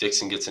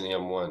 Dixon gets an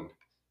AM1.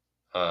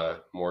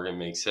 Morgan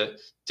makes it.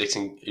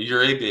 Dixon,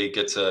 Uribe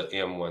gets a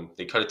AM1.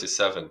 They cut it to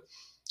 7.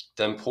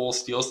 Then Poole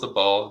steals the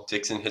ball.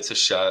 Dixon hits a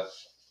shot.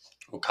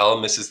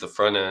 Ocala misses the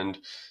front end,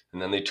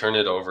 and then they turn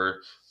it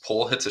over.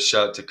 Poole hits a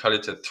shot to cut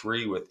it to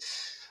 3 with,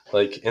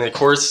 in the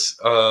course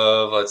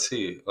of,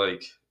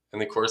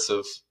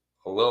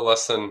 a little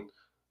less than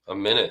a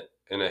minute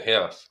and a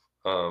half.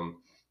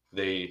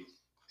 They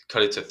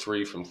cut it to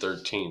 3 from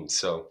 13.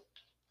 So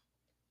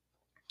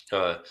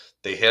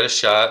they had a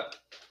shot.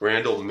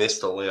 Randall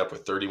missed a layup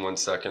with 31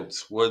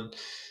 seconds. Wood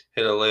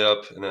hit a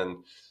layup, and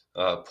then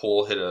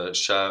Poole hit a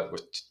shot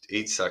with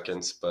 8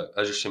 seconds, but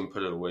Ederson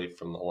put it away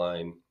from the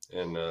line,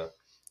 and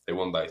they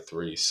won by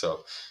 3.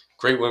 So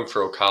great win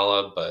for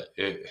Ocala, but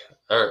it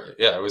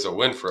was a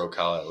win for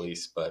Ocala at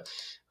least, but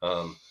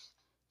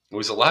it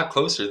was a lot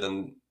closer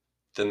than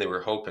they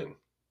were hoping.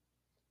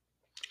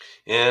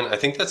 And I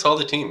think that's all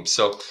the teams.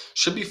 So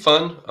should be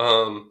fun.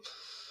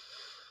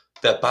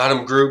 That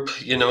bottom group,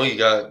 you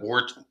got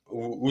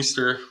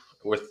Worcester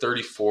with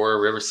 34,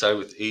 Riverside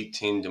with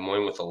 18, Des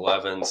Moines with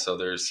 11. So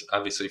there's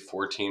obviously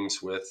 4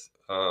 teams with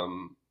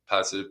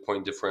positive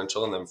point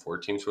differential, and then 4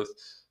 teams with,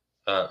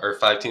 or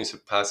 5 teams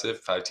with positive,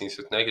 5 teams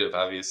with negative,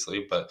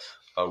 obviously. But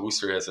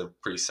Worcester has a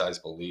pretty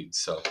sizable lead.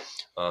 So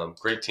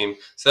great team.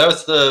 So that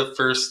was the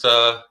first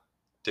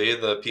day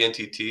of the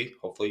PNTT.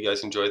 Hopefully you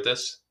guys enjoyed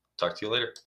this. Talk to you later.